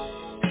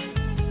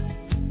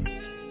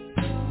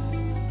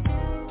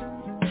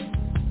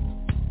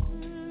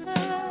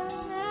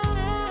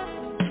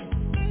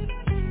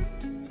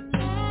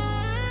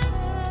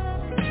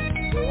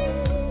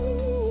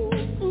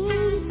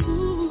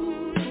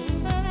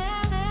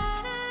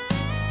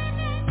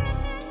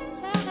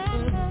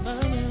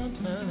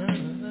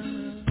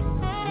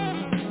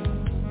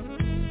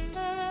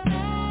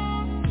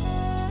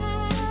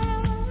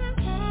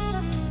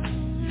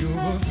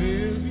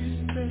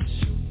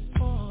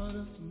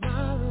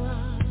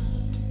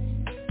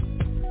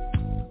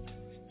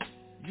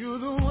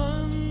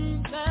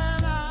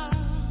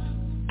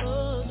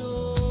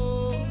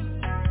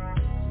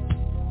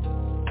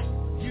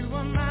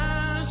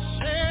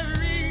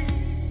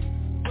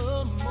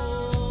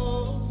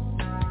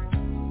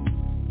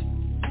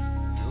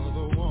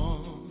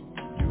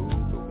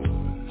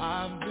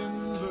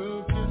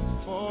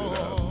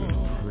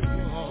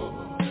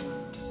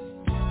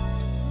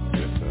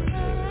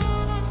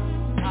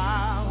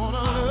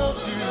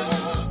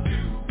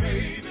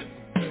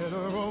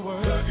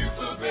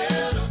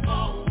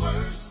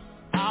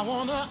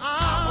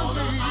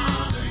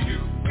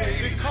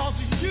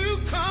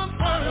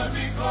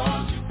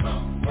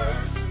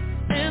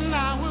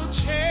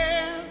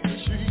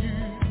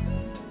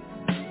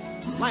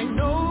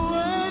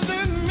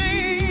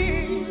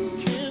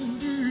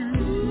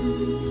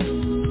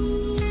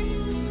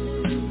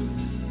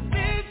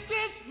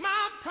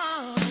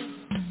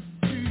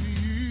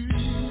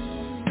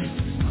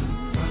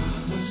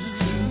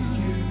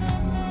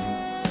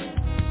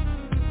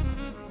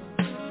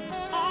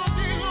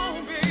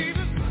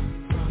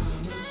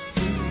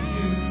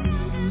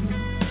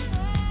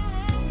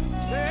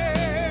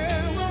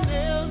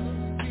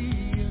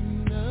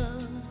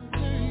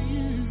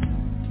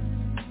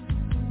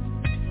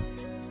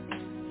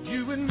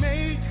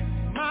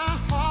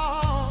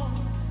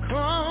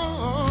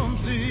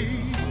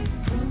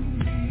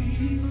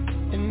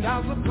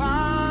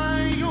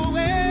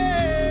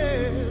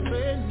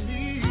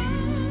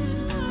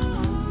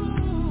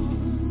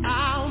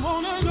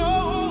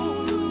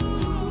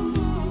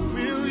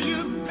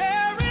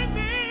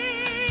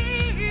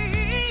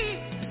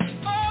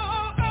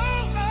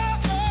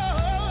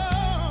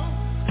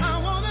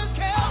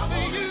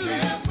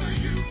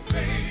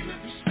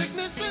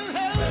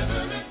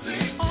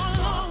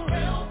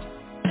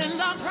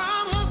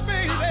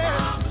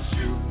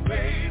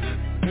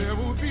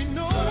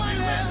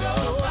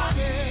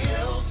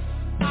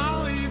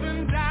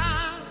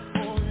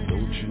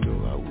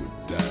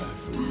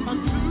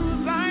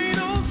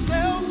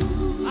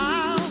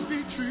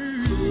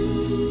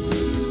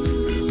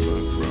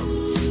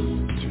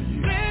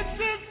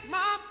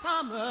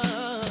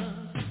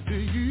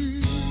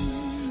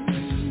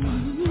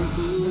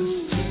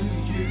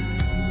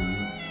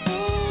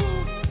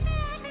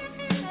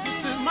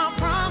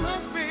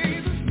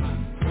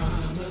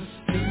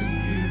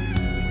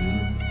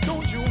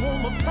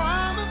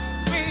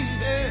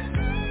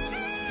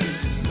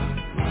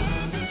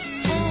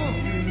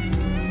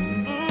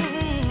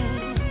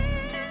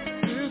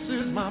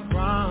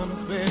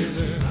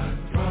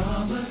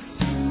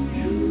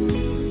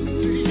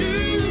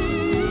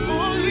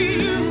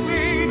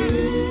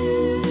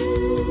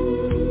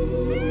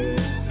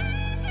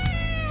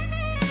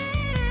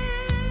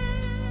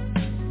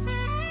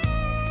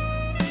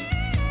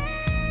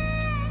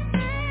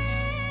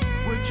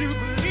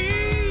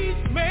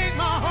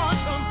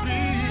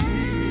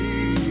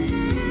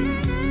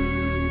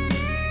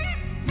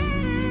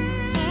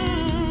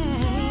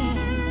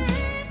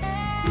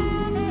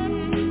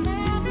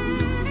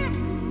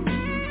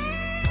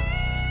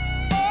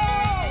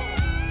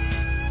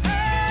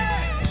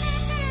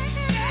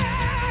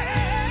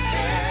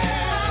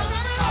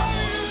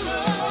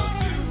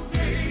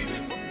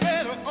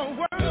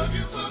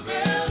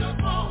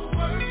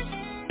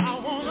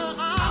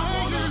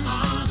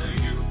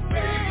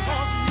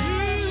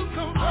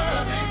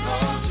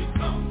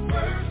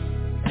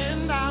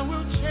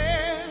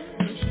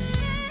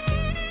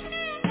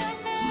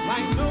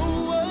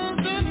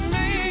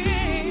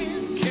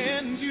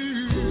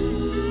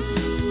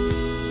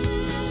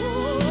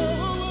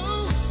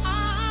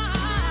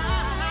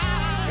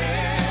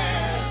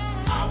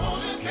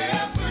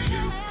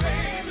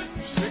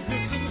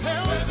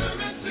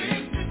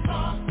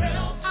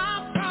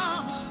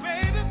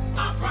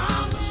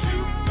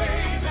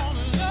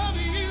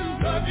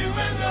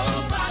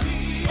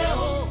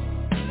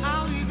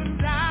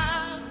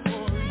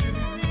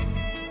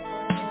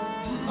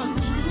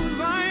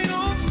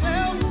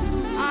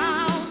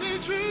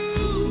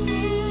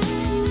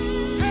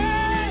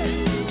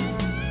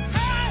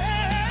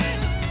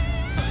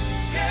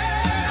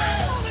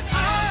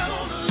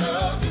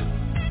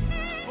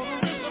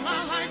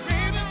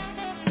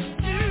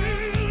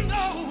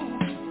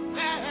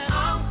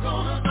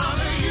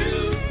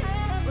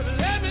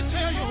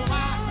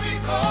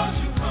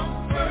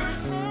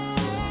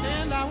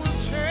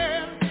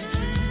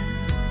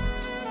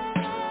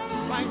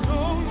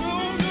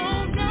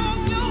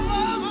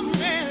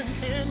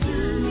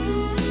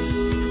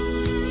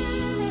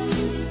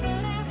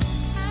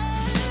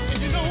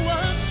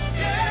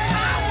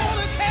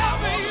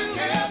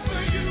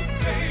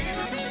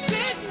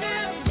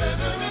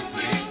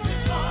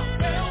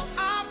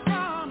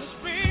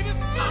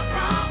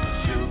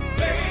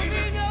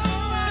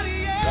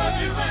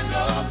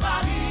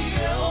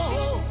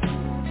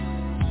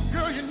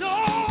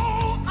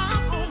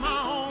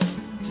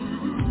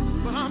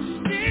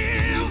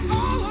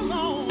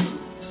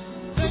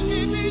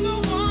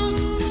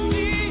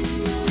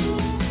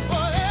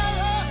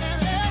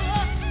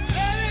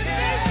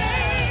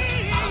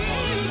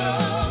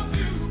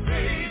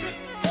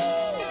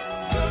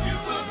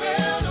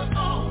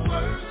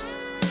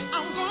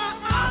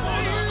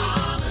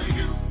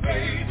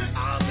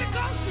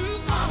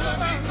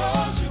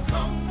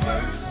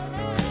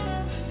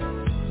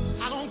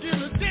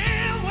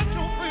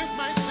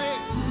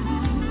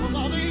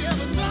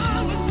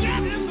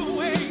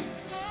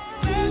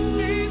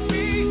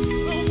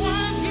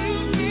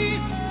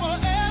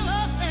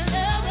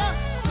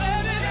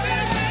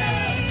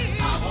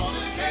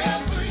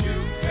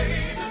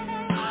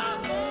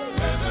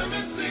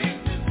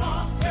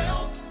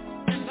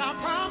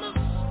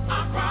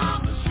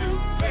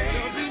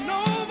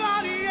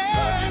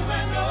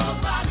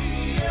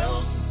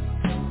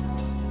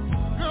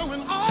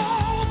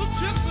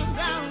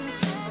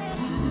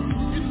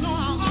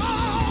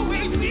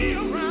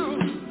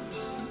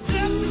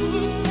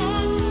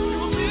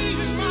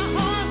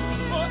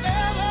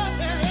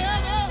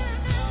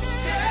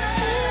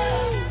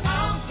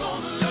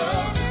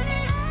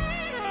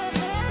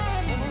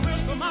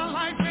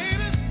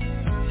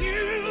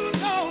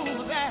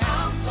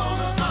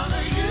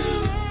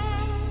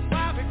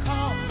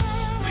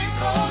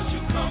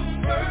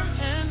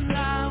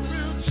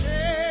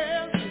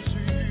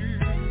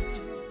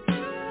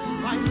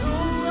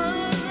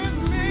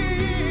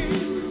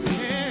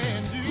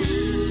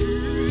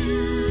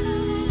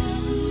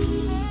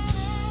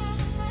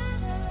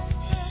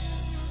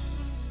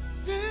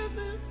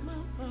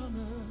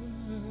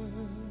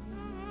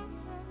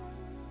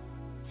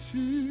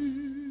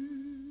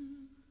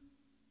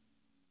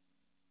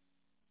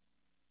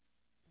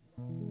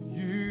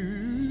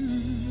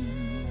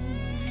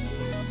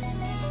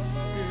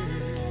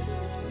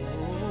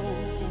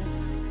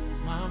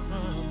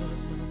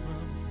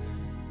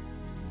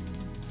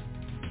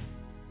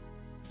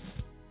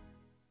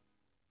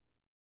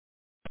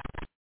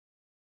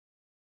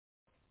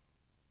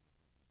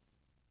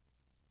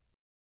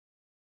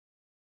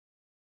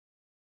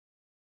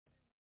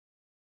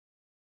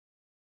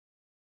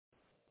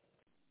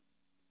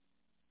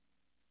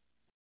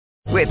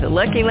 With the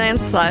Lucky Land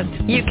Slots,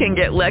 you can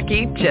get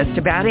lucky just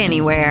about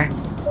anywhere.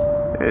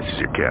 This is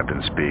your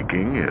captain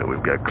speaking.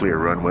 We've got clear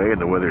runway and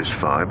the weather's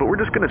fine, but we're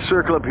just going to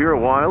circle up here a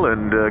while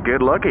and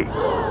get lucky.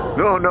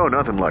 No,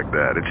 nothing like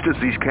that. It's just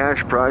these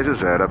cash prizes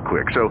add up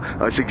quick. So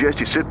I suggest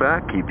you sit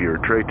back, keep your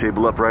tray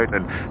table upright,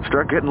 and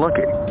start getting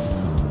lucky.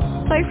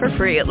 Play for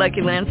free at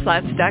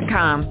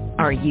LuckyLandSlots.com.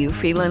 Are you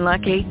feeling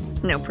lucky?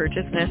 No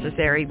purchase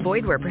necessary.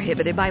 Void where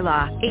prohibited by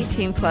law.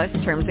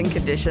 18+ terms and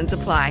conditions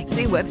apply.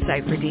 See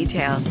website for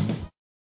details.